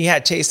 And then you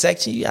had Chase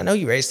Sexton. I know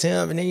you raced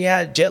him. And then you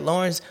had Jet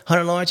Lawrence,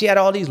 Hunter Lawrence. You had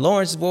all these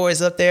Lawrence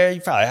boys up there.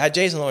 You probably had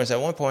Jason Lawrence at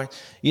one point.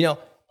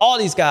 All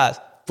these guys.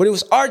 But it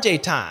was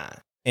RJ time.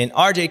 And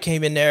RJ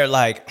came in there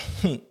like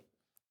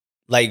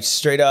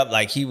straight up,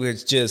 like he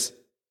was just,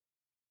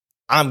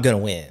 I'm going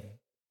to win.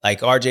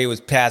 Like RJ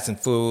was passing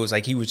fools.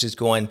 Like he was just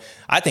going,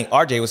 I think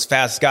RJ was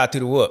fastest guy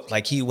through the whoop.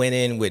 Like he went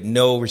in with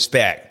no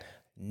respect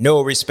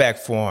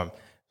for him.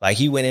 Like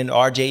he went in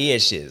RJ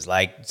issues,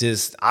 like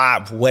just,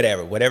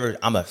 whatever.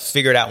 I'm going to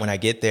figure it out when I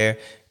get there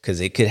because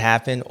it could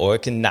happen or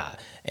it cannot.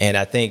 And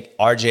I think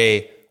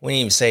RJ, wouldn't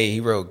even say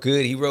he rode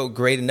good. He rode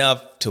great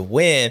enough to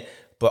win,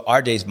 but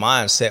RJ's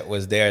mindset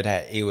was there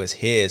that it was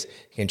his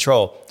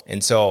control.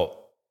 And so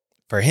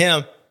for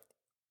him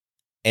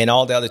and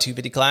all the other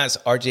 250 clients,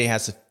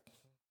 RJ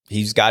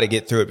he's got to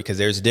get through it because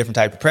there's a different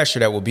type of pressure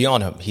that will be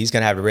on him. He's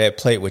going to have a red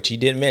plate, which he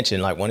did mention.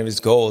 Like one of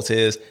his goals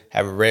is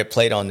have a red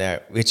plate on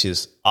there, which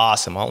is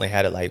awesome. I only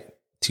had it like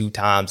 2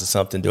 times or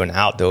something during the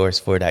outdoors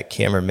for that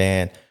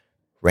cameraman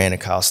ran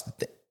across.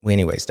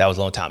 Anyways, that was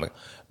a long time ago.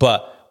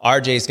 But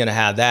RJ's going to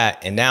have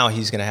that. And now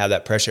he's going to have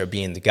that pressure of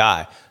being the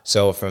guy.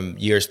 So from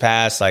years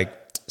past, like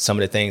some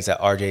of the things that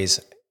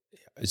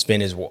it's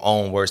been his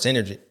own worst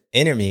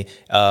enemy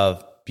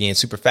of being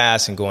super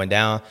fast and going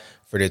down.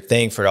 For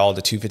all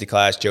the 250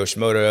 class, Joe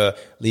Shimoda,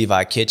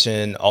 Levi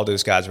Kitchen, all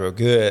those guys were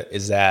good,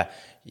 is that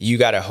you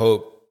got to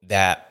hope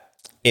that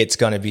it's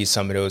going to be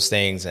some of those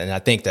things. And I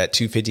think that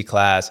 250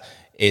 class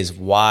is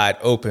wide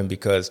open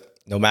because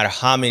no matter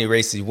how many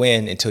races you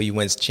win until you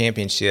win the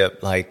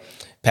championship, like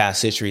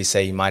past history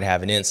say you might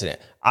have an incident.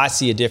 I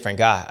see a different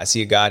guy. I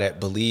see a guy that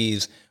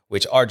believes,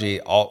 which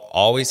RJ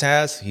always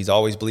has. He's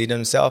always believed in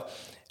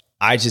himself.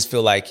 I just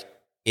feel like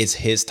it's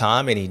his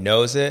time and he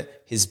knows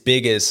it. His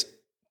biggest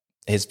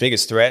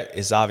threat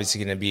is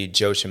obviously going to be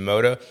Joe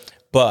Shimoda,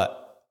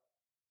 but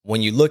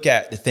when you look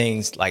at the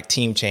things like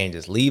team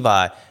changes,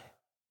 Levi,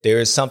 there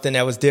is something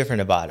that was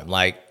different about him.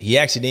 Like, he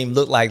actually didn't even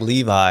look like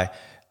Levi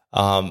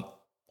on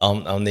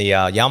the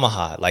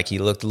Yamaha. Like, he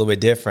looked a little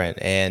bit different.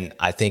 And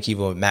I think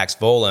even with Max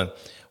Volan,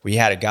 we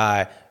had a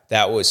guy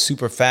that was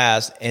super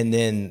fast and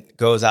then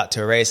goes out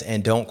to a race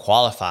and don't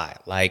qualify.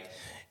 Like,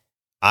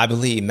 I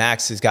believe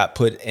Max has got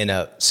put in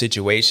a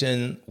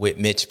situation with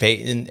Mitch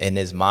Payton and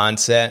his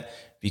mindset,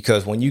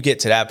 because when you get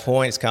to that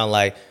point, it's kind of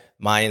like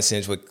my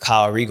instance with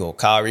Kyle Regal.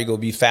 Kyle Regal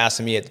would be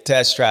faster than me at the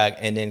test track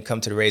and then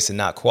come to the race and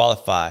not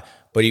qualify.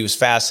 But he was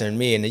faster than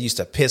me, and it used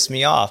to piss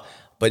me off.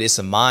 But it's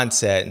a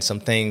mindset and some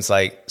things,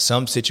 like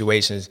some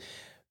situations,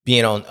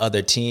 being on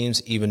other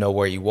teams, even though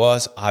where he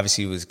was,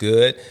 obviously he was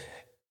good.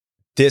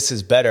 This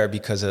is better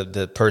because of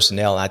the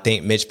personnel. And I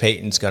think Mitch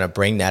Payton's going to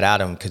bring that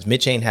out of him, because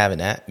Mitch ain't having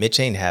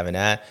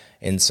that.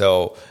 And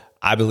so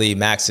I believe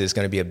Max is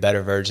going to be a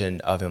better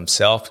version of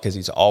himself, because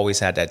he's always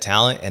had that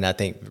talent. And I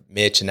think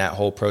Mitch and that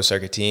whole pro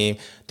circuit team,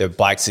 their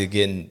bikes are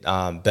getting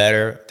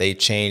better. They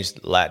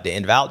changed the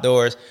end of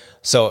outdoors.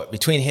 So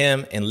between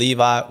him and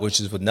Levi, which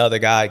is with another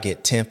guy,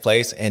 get 10th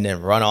place and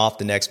then run off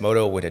the next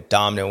moto with a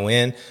dominant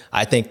win,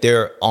 I think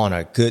they're on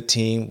a good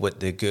team with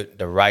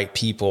the right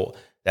people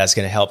that's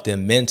going to help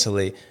them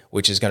mentally,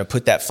 which is going to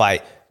put that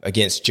fight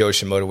against Joe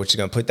Shimoda, which is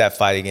going to put that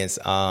fight against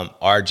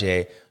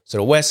RJ. So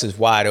the West is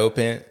wide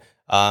open.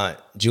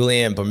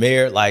 Julian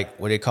Bermere, like,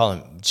 what do they call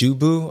him?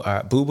 Jubu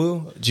or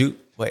Boo-Boo?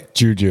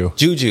 Juju.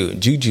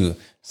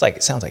 It's like,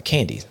 it sounds like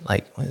candy.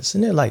 Like,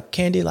 isn't it like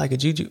candy, like a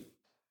Juju?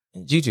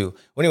 Well,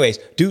 anyways,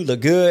 dude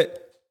looked good.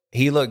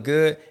 He looked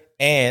good.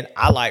 And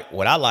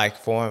what I like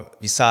for him,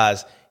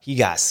 besides he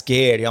got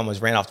scared. He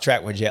almost ran off the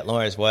track where Jet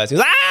Lawrence was. He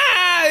was like,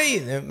 ah!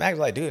 And Max was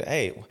like, dude,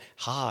 hey,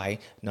 hi,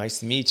 nice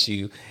to meet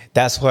you.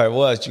 That's what it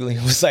was.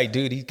 Julian was like,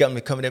 dude, he's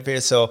coming up here.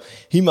 So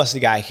he must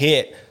have got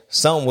hit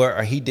somewhere,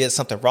 or he did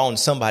something wrong to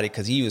somebody,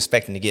 because he was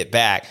expecting to get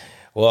back.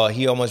 Well,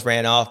 he almost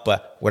ran off.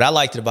 But what I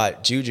liked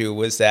about Juju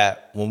was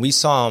that when we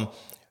saw him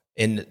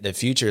in the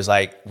future, is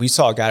like, we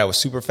saw a guy that was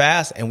super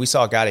fast, and we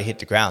saw a guy that hit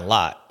the ground a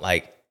lot.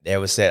 Like, there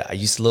was said, I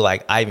used to look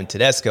like Ivan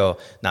Tedesco,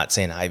 not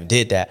saying I even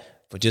did that,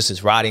 but just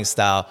his riding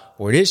style.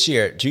 Where this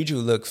year, Juju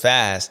looked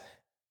fast,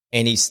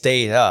 and he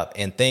stayed up,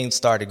 and things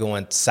started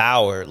going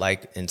sour,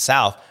 like in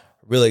South,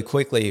 really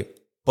quickly.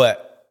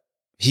 But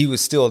he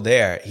was still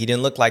there. He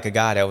didn't look like a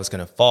guy that was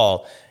going to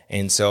fall.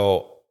 And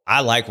so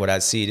I like what I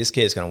see. This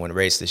kid's going to win a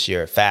race this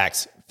year.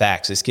 Facts.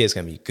 This kid's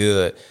going to be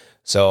good.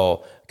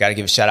 So got to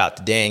give a shout out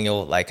to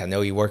Daniel. Like, I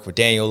know you worked with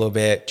Daniel a little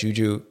bit.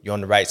 Juju, you're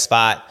on the right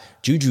spot.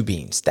 Juju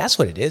Beans. That's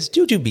what it is.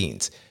 Juju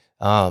Beans.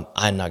 I'm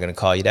not going to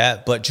call you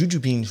that, but Juju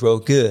Beans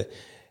rode good.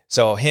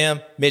 So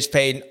him, Mitch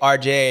Payton,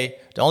 RJ,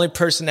 the only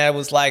person that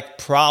was like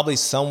probably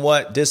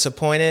somewhat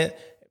disappointed,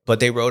 but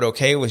they rode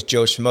okay, was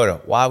Joe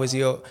Shimoda. Why was he?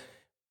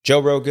 Joe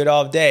rode good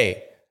all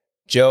day.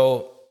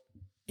 Joe,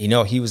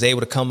 he was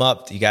able to come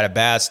up. He got a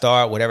bad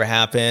start. Whatever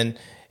happened,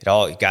 he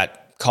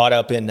got caught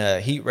up in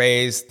the heat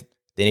race.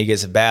 Then he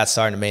gets a bad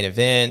start in the main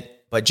event.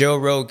 But Joe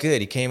rode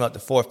good. He came up to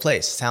 4th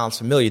place. Sounds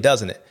familiar,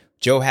 doesn't it?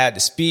 Joe had the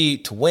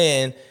speed to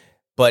win,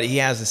 but he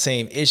has the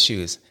same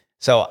issues.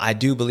 So I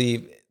do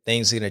believe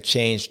things are going to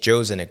change.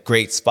 Joe's in a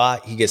great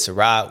spot. He gets to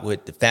ride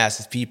with the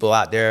fastest people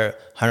out there.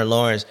 Hunter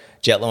Lawrence,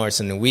 Jet Lawrence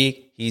in the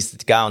week. He's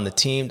the guy on the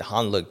team. The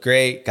Honda looked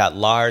great. Got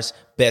Lars,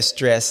 best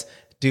dressed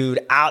dude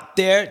out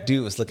there.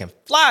 Dude was looking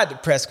fly at the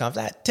press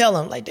conference. I tell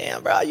him, like,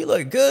 damn, bro, you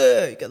look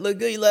good. You look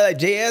good. You look like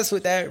JS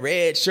with that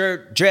red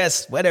shirt,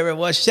 dress, whatever it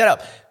was. Shut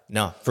up.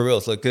 No, for real,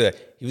 it looked good.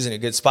 He was in a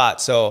good spot.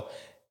 So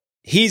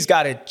he's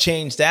got to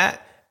change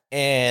that.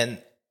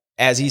 And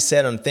as he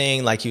said on the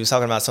thing, like, he was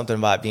talking about something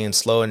about being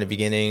slow in the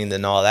beginning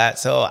and all that.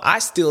 So I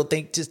still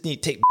think just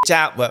need to take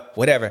out, but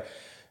whatever.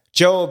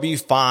 Joe will be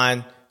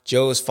fine.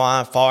 Joe's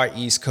fine, far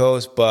East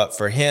Coast. But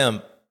for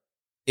him,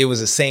 it was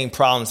the same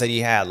problems that he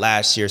had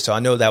last year. So I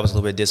know that was a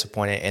little bit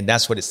disappointing. And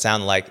that's what it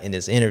sounded like in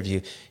this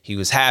interview. He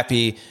was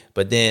happy,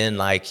 but then,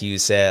 like, he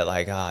said,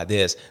 like,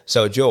 this.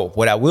 So Joe,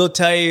 what I will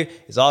tell you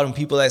is, all them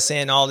people that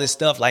saying all this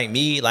stuff, like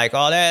me, like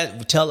all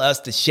that, tell us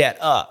to shut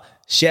up.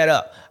 Shut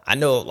up. I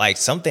know, like,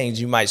 some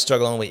things you might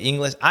struggle on with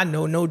English. I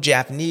know no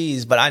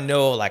Japanese, but I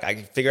know, like, I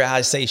can figure out how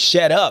to say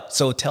shut up.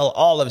 So tell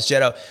all of us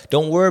shut up.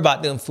 Don't worry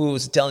about them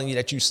fools telling you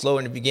that you're slow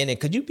in the beginning.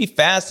 Could you be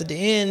fast at the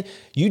end?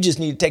 You just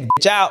need to take a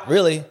bitch out,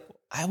 really.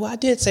 I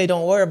did say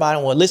don't worry about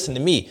it. Well, listen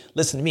to me.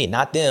 Listen to me,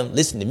 not them.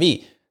 Listen to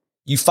me.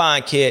 You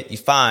fine, kid. You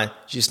fine. You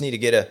just need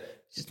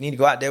to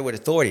go out there with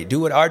authority. Do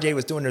what RJ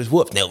was doing to his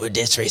whoop. No,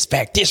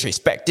 disrespect.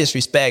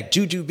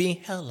 Juju being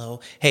hello.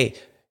 Hey,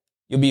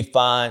 you'll be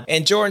fine.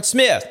 And Jordan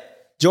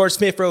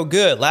Smith rode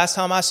good. Last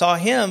time I saw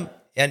him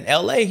in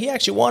LA, he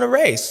actually won a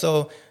race.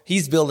 So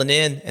he's building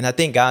in. And I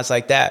think guys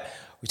like that,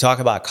 we talk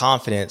about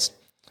confidence,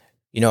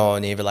 and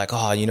they're like,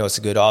 it's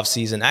a good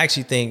offseason. I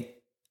actually think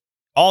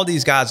all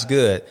these guys are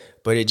good,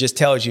 but it just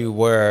tells you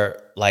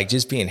where, like,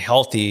 just being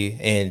healthy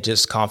and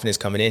just confidence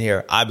coming in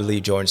here. I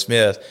believe Jordan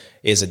Smith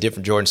is a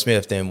different Jordan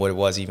Smith than what it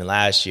was even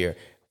last year.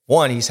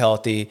 1, he's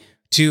healthy.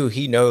 2,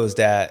 he knows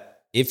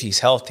that if he's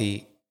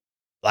healthy,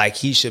 like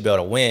he should be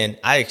able to win.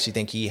 I actually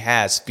think he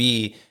has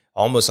speed,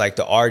 almost like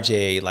the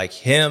RJ, like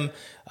him.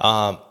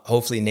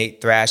 Hopefully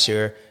Nate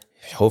Thrasher.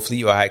 Hopefully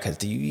you're all right, because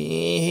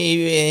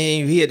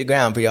he hit the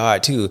ground pretty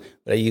hard too.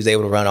 But he was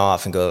able to run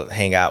off and go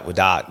hang out with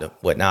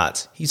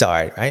whatnots. He's all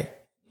right?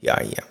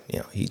 Yeah.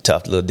 He's a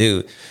tough little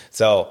dude.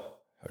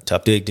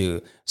 Tough big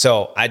dude.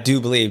 So I do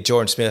believe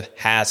Jordan Smith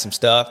has some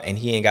stuff, and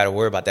he ain't got to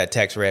worry about that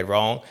text read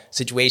wrong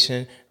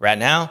situation right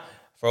now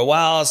for a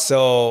while.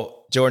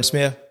 So Jordan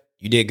Smith,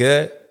 you did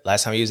good.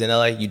 Last time you was in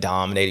LA, you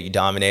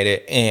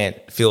dominated, and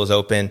field's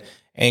open.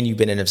 And you've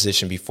been in a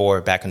position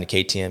before back on the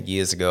KTM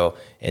years ago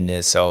in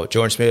this. So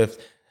Jordan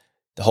Smith,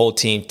 the whole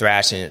team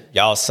thrashing,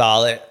 y'all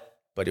solid.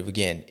 But it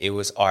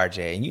was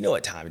RJ. And you know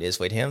what time it is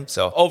with him.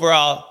 So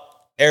overall,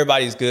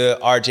 everybody's good.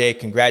 RJ,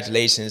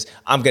 congratulations.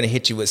 I'm going to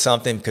hit you with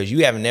something because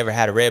you haven't never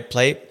had a red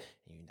plate.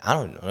 I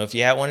don't know if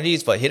you had one of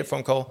these, but hit it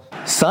from Cole.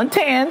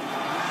 Suntan,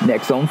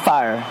 next on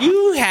fire.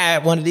 You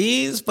had one of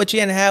these, but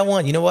you hadn't had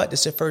one. You know what? This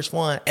is your first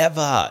one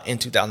ever in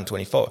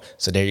 2024.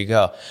 So there you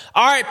go.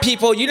 All right,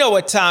 people, you know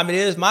what time it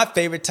is. My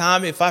favorite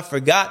time. If I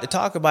forgot to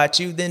talk about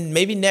you, then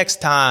maybe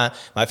next time.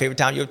 My favorite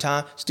time, your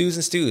time, Stews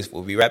and Stews.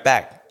 We'll be right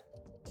back.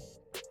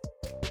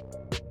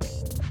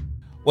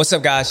 What's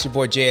up, guys? It's your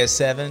boy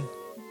JS7.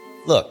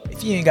 Look,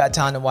 if you ain't got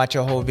time to watch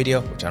your whole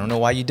video, which I don't know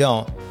why you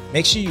don't,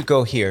 make sure you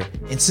go here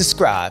and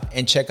subscribe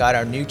and check out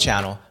our new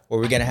channel where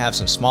we're going to have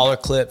some smaller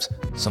clips,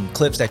 some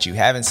clips that you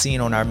haven't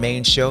seen on our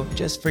main show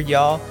just for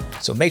y'all.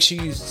 So make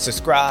sure you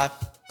subscribe,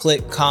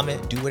 click,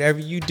 comment, do whatever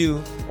you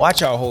do.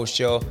 Watch our whole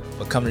show,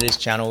 but come to this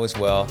channel as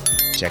well.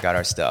 Check out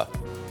our stuff.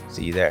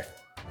 See you there.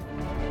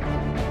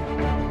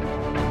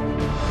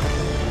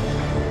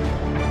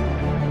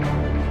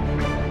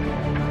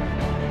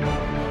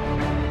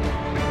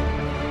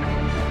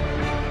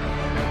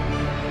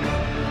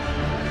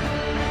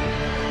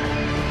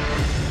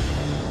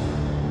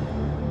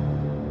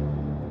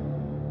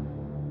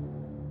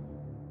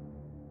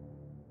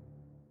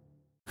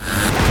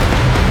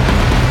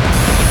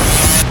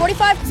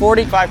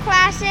 Forty-five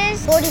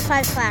classes.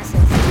 45 classes.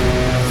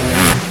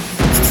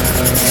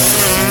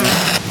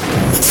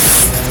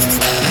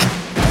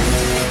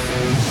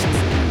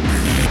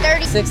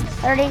 36.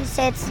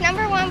 36.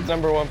 Number one.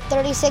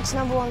 36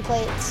 number one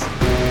plates.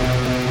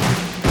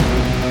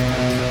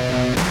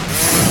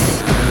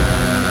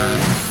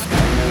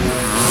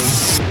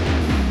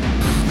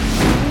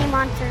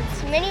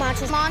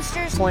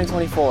 Monsters.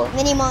 2024.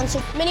 Mini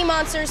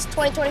Monsters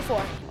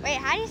 2024. Wait,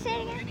 how do you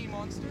say it again? Mini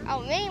Monster.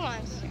 Oh, Mini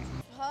Monster.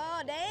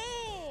 Oh, dang.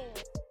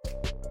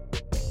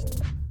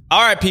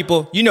 All right,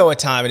 people, you know what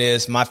time it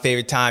is. My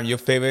favorite time, your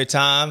favorite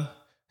time.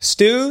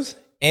 Stews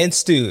and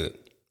Stewed.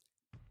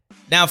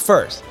 Now,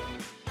 first,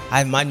 I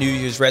have my New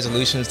Year's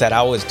resolutions that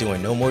I was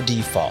doing no more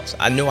defaults.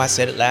 I know I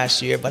said it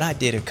last year, but I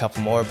did a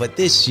couple more. But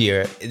this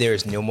year,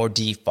 there's no more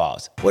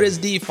defaults. What is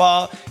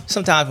default?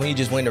 Sometimes when you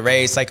just win the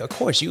race, like, of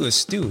course, you a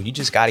stew. You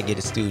just got to get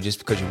a stew just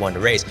because you won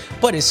the race.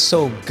 But it's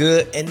so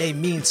good, and they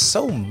mean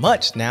so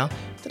much now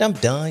that I'm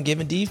done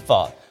giving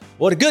default.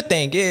 Well, the good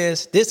thing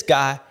is this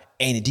guy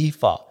ain't a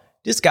default.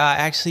 This guy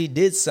actually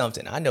did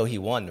something. I know he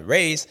won the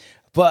race,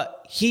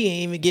 but he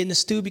ain't even getting a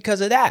stew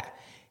because of that.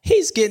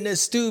 He's getting a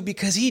stew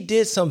because he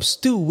did some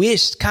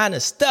stew-ish kind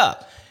of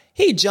stuff.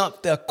 He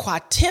jumped the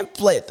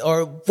quintuplet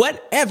or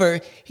whatever.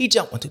 He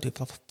jumped 1, 2, 3,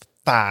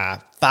 4,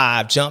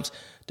 5 jumps,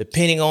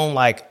 depending on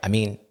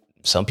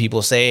some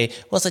people say,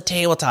 well, it's a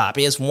tabletop.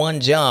 It's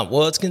one jump.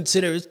 Well, it's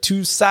considered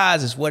two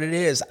sides is what it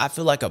is. I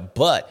feel like a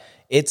butt.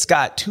 It's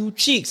got two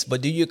cheeks,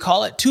 but do you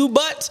call it two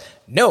butts?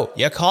 No,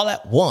 you call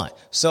it one.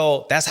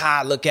 So that's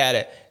how I look at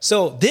it.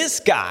 So this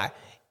guy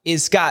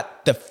is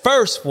got the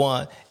first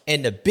one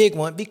and the big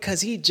one because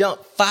he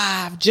jumped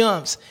 5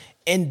 jumps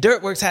and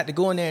Dirtworks had to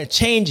go in there and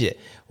change it.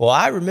 Well,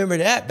 I remember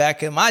that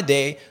back in my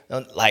day.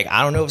 Like,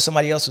 I don't know if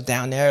somebody else was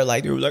down there.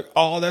 Like, they were like,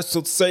 oh, that's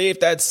so safe.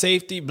 That's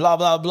safety, blah,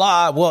 blah,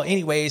 blah. Well,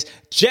 anyways,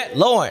 Jet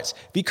Lawrence,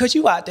 because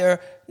you out there,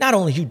 not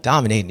only you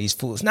dominating these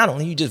fools, not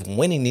only you just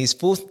winning these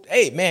fools.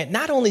 Hey, man,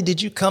 not only did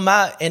you come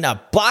out in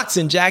a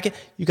boxing jacket,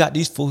 you got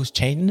these fools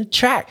changing the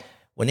track.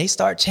 When they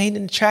start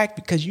changing the track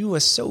because you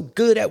are so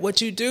good at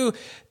what you do,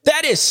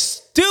 that is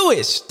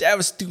stewish. That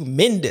was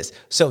stupendous.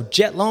 So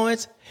Jet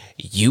Lawrence,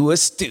 you a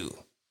stew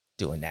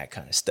doing that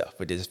kind of stuff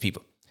with these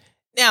people.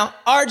 Now,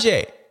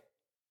 RJ,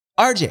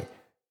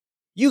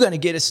 you going to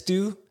get a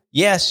stew.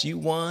 Yes, you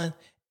won.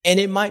 And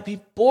it might be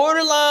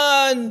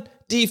borderline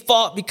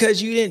default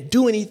because you didn't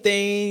do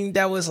anything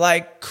that was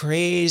like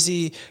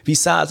crazy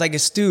besides like a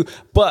stew.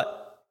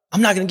 But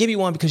I'm not going to give you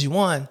one because you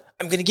won.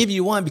 I'm going to give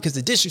you one because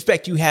the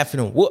disrespect you have for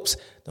them whoops.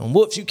 Them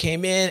whoops, you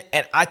came in,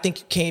 and I think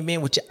you came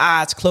in with your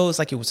eyes closed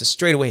like it was a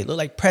straightaway. It looked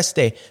like press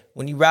day.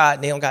 When you ride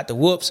and they don't got the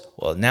whoops,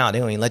 well, now they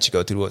don't even let you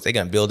go through the whoops. They're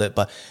going to build it,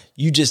 but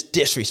you just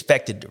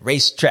disrespected the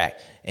racetrack,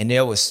 and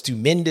it was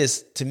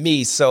tremendous to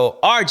me. So,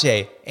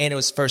 RJ, and it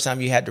was the first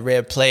time you had the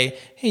red play,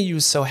 and you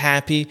were so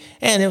happy,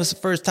 and it was the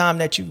first time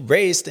that you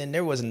raced, and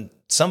there wasn't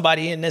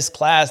somebody in this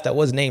class that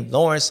was named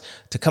Lawrence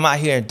to come out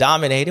here and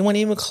dominate. It wasn't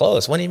even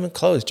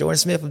close. Jordan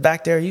Smith was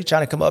back there. He was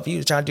trying to come up. He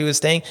was trying to do his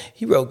thing.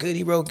 He wrote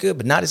good,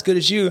 but not as good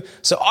as you.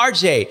 So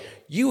RJ,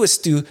 you was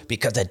Stu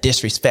because of the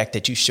disrespect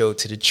that you showed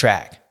to the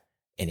track.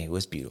 And it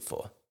was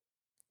beautiful.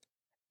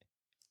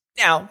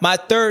 Now, my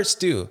third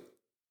Stu.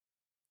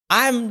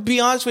 I'm be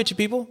honest with you,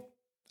 people.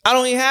 I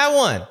don't even have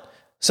one.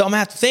 So I'm going to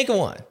have to think of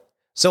one.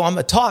 So I'm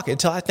going to talk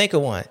until I think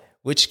of one,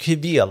 which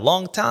could be a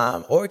long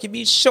time or it could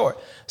be short.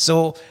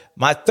 So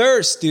my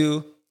third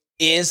Stu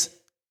is,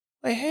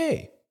 like,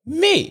 hey,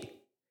 me.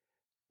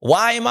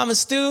 Why am I a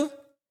Stu?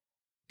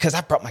 Because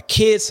I brought my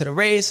kids to the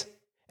race,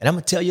 and I'm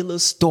going to tell you a little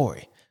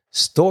story.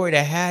 Story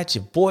that had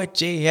your boy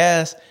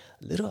JS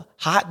a little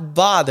hot and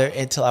bothered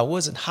until I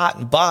wasn't hot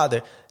and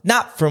bothered.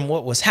 Not from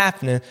what was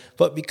happening,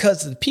 but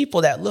because of the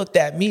people that looked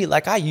at me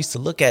like I used to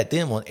look at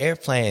them on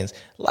airplanes.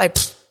 Like,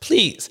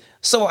 please.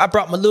 So I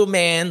brought my little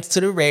man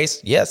to the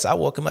race. Yes, I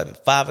woke him up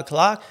at 5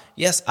 o'clock.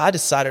 Yes, I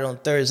decided on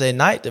Thursday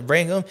night to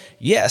bring him.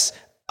 Yes,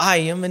 I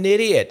am an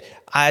idiot.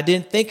 I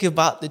didn't think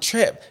about the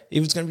trip. It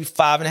was going to be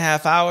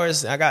 5.5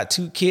 hours. I got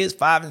 2 kids,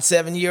 5 and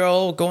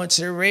 7-year-old going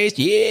to the race.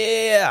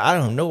 Yeah, I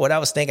don't know what I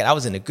was thinking. I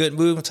was in a good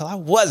mood until I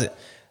wasn't.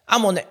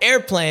 I'm on the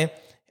airplane,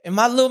 and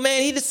my little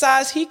man, he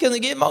decides he can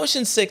get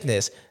motion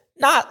sickness.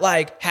 Not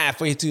like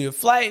halfway through the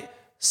flight.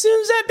 As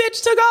soon as that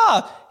bitch took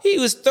off, he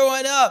was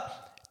throwing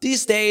up.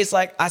 These days,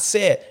 like I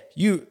said,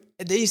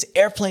 these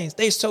airplanes,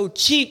 they're so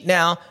cheap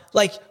now.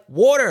 Like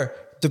water,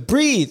 to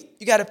breathe,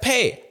 you got to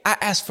pay. I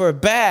asked for a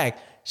bag.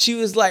 She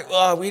was like,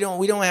 "Oh, we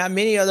don't have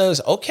many of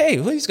those." Okay,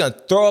 well, he's gonna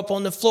throw up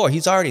on the floor.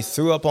 He's already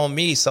threw up on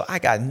me, so I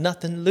got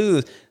nothing to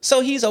lose. So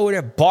he's over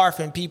there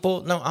barfing,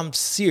 people. No, I'm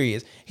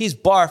serious. He's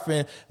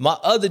barfing. My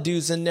other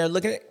dude's in there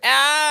looking he's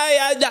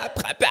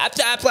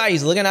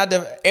looking at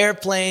the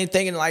airplane,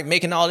 thinking like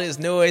making all this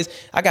noise.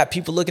 I got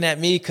people looking at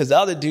me because the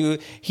other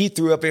dude, he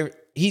threw up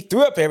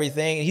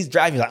everything, and he's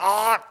driving like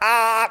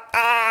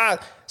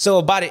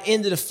So by the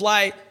end of the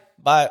flight,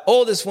 my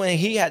oldest one,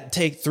 he had to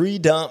take 3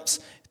 dumps.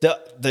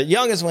 The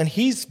youngest one,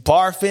 he's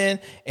barfing.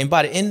 And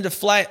by the end of the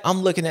flight,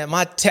 I'm looking at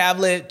my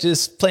tablet,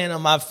 just playing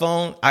on my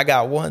phone. I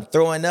got one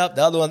throwing up,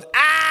 the other one's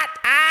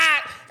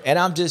and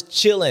I'm just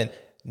chilling.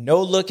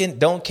 No looking,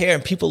 don't care.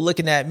 And people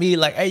looking at me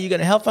like, "Hey, you going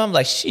to help him?" I'm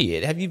like,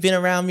 shit, have you been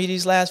around me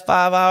these last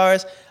 5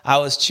 hours? I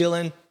was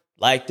chilling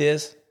like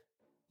this.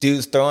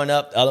 Dude's throwing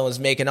up. The other one's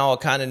making all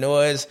kind of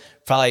noise.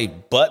 Probably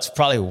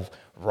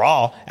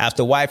raw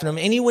after wiping him.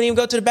 And he wouldn't even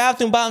go to the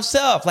bathroom by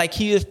himself. Like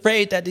he was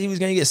afraid that he was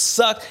going to get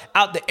sucked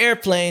out the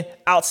airplane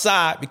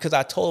outside because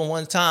I told him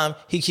one time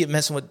he kept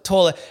messing with the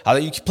toilet. I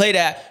like, you can play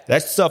that.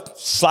 That stuff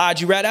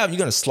slides you right out. You're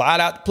going to slide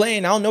out the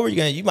plane. I don't know where you're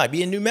going to. You might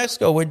be in New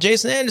Mexico where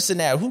Jason Anderson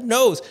at. Who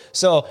knows?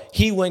 So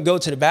he wouldn't go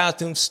to the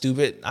bathroom.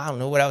 Stupid. I don't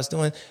know what I was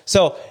doing.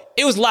 So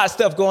it was a lot of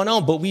stuff going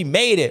on, but we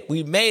made it.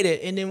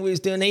 And then we was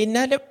doing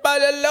another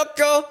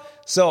loco.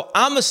 So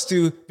I'm a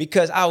Stu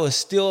because I was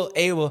still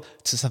able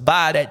to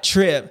survive that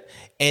trip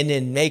and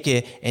then make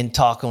it and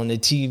talk on the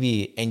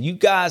TV. And you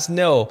guys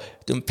know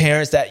them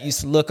parents that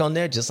used to look on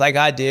there just like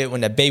I did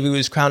when the baby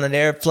was crying on the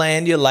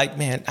airplane. You're like,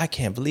 man, I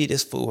can't believe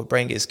this fool would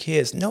bring his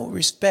kids. No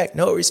respect.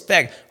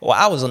 Well,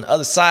 I was on the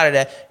other side of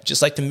that,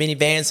 just like the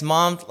minivans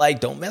mom,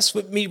 like, don't mess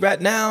with me right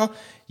now.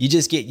 You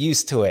just get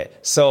used to it.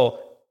 So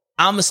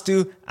I'm a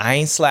Stu. I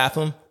ain't slap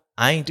him.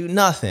 I ain't do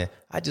nothing.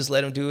 I just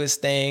let him do his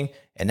thing.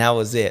 And that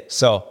was it.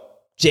 So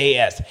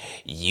JS,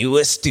 you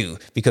a Stu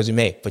because we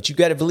made. But you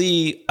got to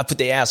believe I put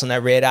their ass on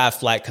that red-eye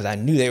flight because I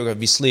knew they were going to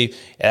be asleep.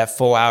 That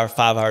 4-hour,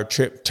 5-hour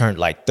trip turned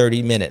like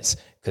 30 minutes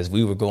because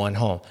we were going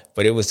home.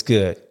 But it was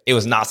good. It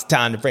was not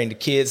time to bring the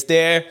kids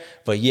there.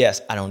 But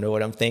yes, I don't know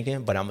what I'm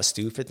thinking, but I'm a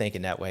Stu for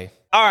thinking that way.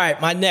 All right,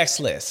 my next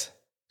list.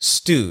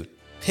 Stu,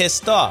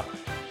 pissed off.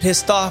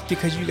 Pissed off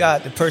because you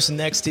got the person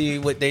next to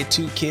you with their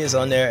 2 kids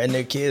on there and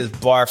their kids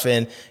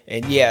barfing.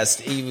 And yes,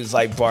 he was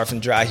like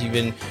barfing dry.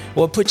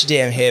 Well, put your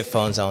damn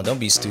headphones on. Don't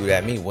be stewed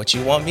at me. What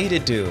you want me to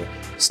do?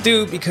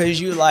 Stu, because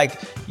you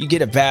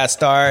get a bad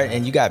start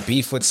and you got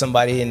beef with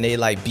somebody and they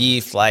like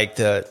beef like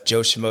the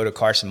Joe Schmo,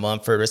 Carson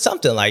Mumford or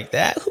something like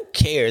that. Who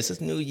cares?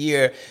 It's New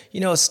Year.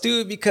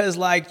 Stu, because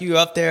like you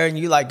up there and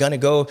you like gonna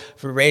go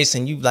for a race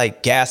and you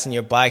like gassing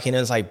your bike and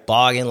it's like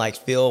bogging like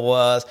Phil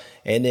was.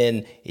 And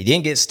then he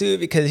didn't get Stu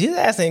because his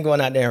ass ain't going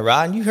out there and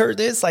riding. You heard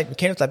this? Like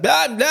mechanics like,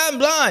 blah, blah,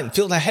 blah.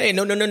 Phil's like, hey,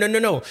 no.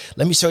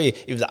 Let me show you.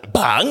 It was like,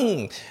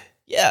 bang.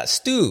 Yeah,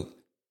 Stu.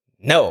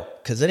 No,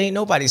 because it ain't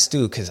nobody's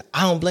Stu, because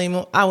I don't blame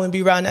him. I wouldn't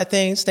be riding that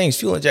thing. This thing's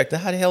fuel injector.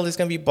 How the hell is it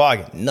going to be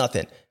bogging?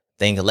 Nothing.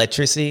 Thing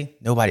electricity.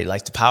 Nobody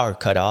likes the power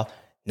cut off.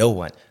 No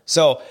one.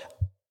 So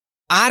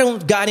I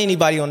don't got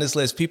anybody on this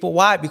list, people.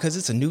 Why? Because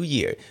it's a new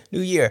year.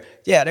 New year.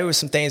 Yeah, there were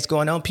some things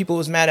going on. People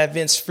was mad at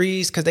Vince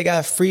Freeze because they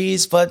got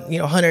Freeze. But,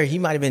 Hunter, he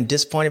might have been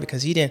disappointed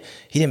because he didn't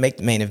make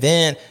the main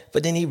event.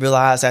 But then he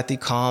realized after he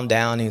calmed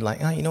down, he was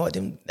like, oh, you know what?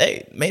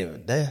 They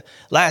made the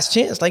last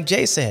chance, like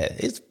Jay said.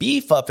 It's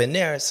beef up in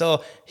there.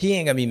 So he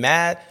ain't going to be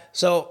mad.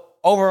 So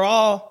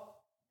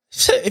overall,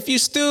 if you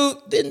Stu,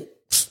 then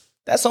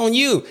that's on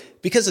you.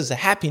 because it's a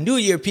happy new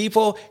year,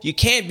 people. You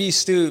can't be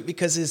stewed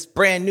because it's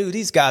brand new.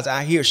 These guys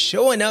out here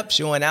showing up,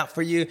 showing out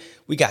for you.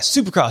 We got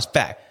Supercross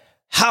back.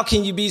 How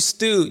can you be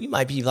stewed? You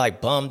might be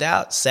like bummed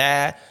out,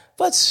 sad,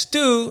 but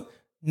stewed,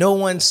 no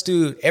one's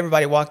stewed.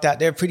 Everybody walked out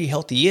there pretty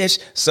healthy-ish.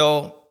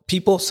 So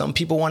some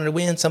people wanted to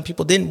win. Some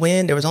people didn't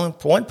win. There was only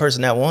one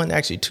person that won.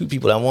 Actually, two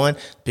people that won,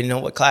 depending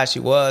on what class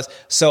you was.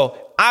 So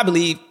I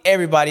believe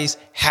everybody's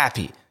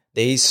happy.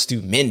 They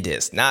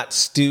stupendous, not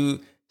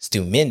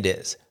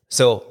stupendous.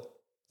 So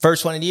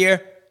first one of the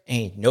year,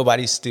 ain't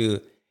nobody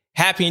stewed.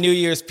 Happy New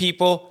Year's,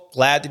 people.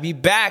 Glad to be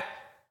back.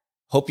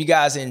 Hope you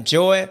guys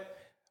enjoy it.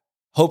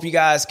 Hope you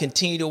guys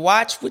continue to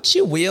watch, which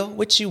you will.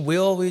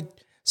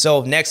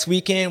 So next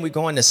weekend, we're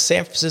going to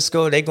San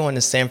Francisco. They going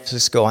to San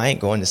Francisco. I ain't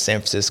going to San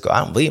Francisco. I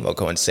don't believe I'm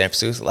going to San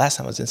Francisco. Last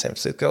time I was in San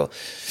Francisco,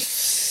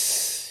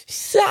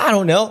 I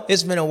don't know.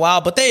 It's been a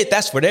while, but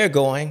that's where they're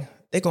going.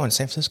 They're going to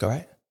San Francisco,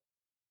 right?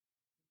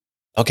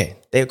 Okay,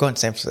 they're going to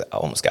San Francisco. I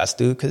almost got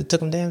stewed because it took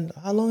them damn,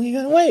 how long you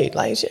got to wait?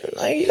 Like, shit,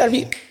 like you got to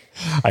be...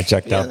 I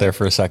checked out there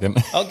for a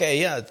second. Okay,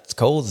 yeah, it's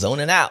Cole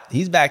zoning out.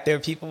 He's back there,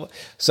 people.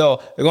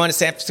 So we're going to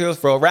San Francisco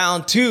for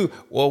round 2.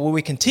 Well, where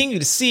we continue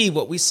to see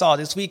what we saw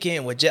this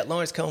weekend with Jet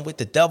Lawrence coming with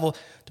the double,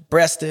 the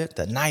breasted,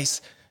 the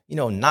nice,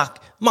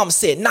 Mama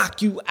said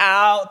knock you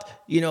out,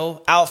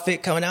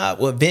 outfit coming out.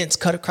 Well, Vince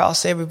cut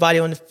across everybody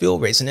on the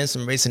field, racing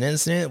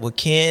incident. Well,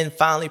 Ken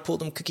finally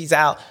pulled them cookies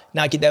out,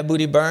 not get that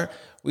booty burn.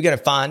 We're going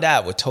to find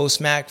out. Will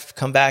Toastmac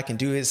come back and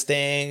do his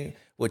thing?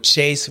 Will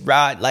Chase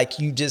ride like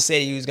you just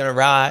said he was going to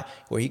ride,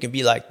 where he can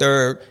be like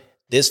third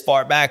this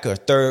far back or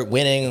third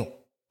winning?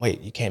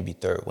 Wait, you can't be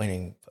third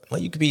winning.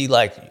 Well, you could be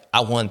like, I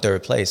won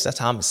third place. That's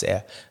how I'm going to say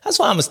it. That's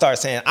why I'm going to start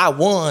saying, I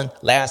won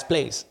last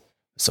place.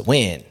 It's a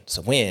win. It's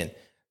a win.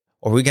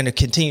 Or we're going to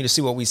continue to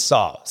see what we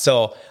saw.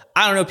 So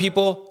I don't know,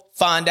 people.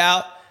 Find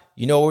out.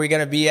 You know where we're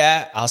going to be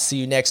at. I'll see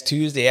you next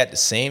Tuesday at the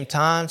same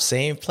time,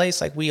 same place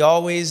like we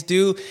always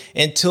do.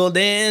 Until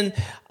then,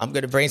 I'm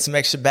going to bring some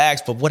extra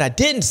bags. But what I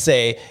didn't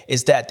say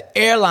is that the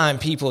airline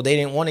people, they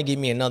didn't want to give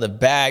me another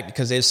bag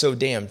because they're so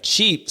damn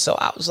cheap. So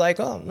I was like,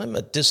 let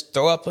me just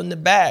throw up in the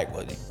bag.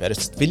 Well, you better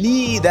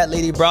believe that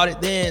lady brought it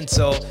then.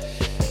 So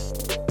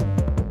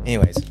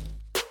anyways,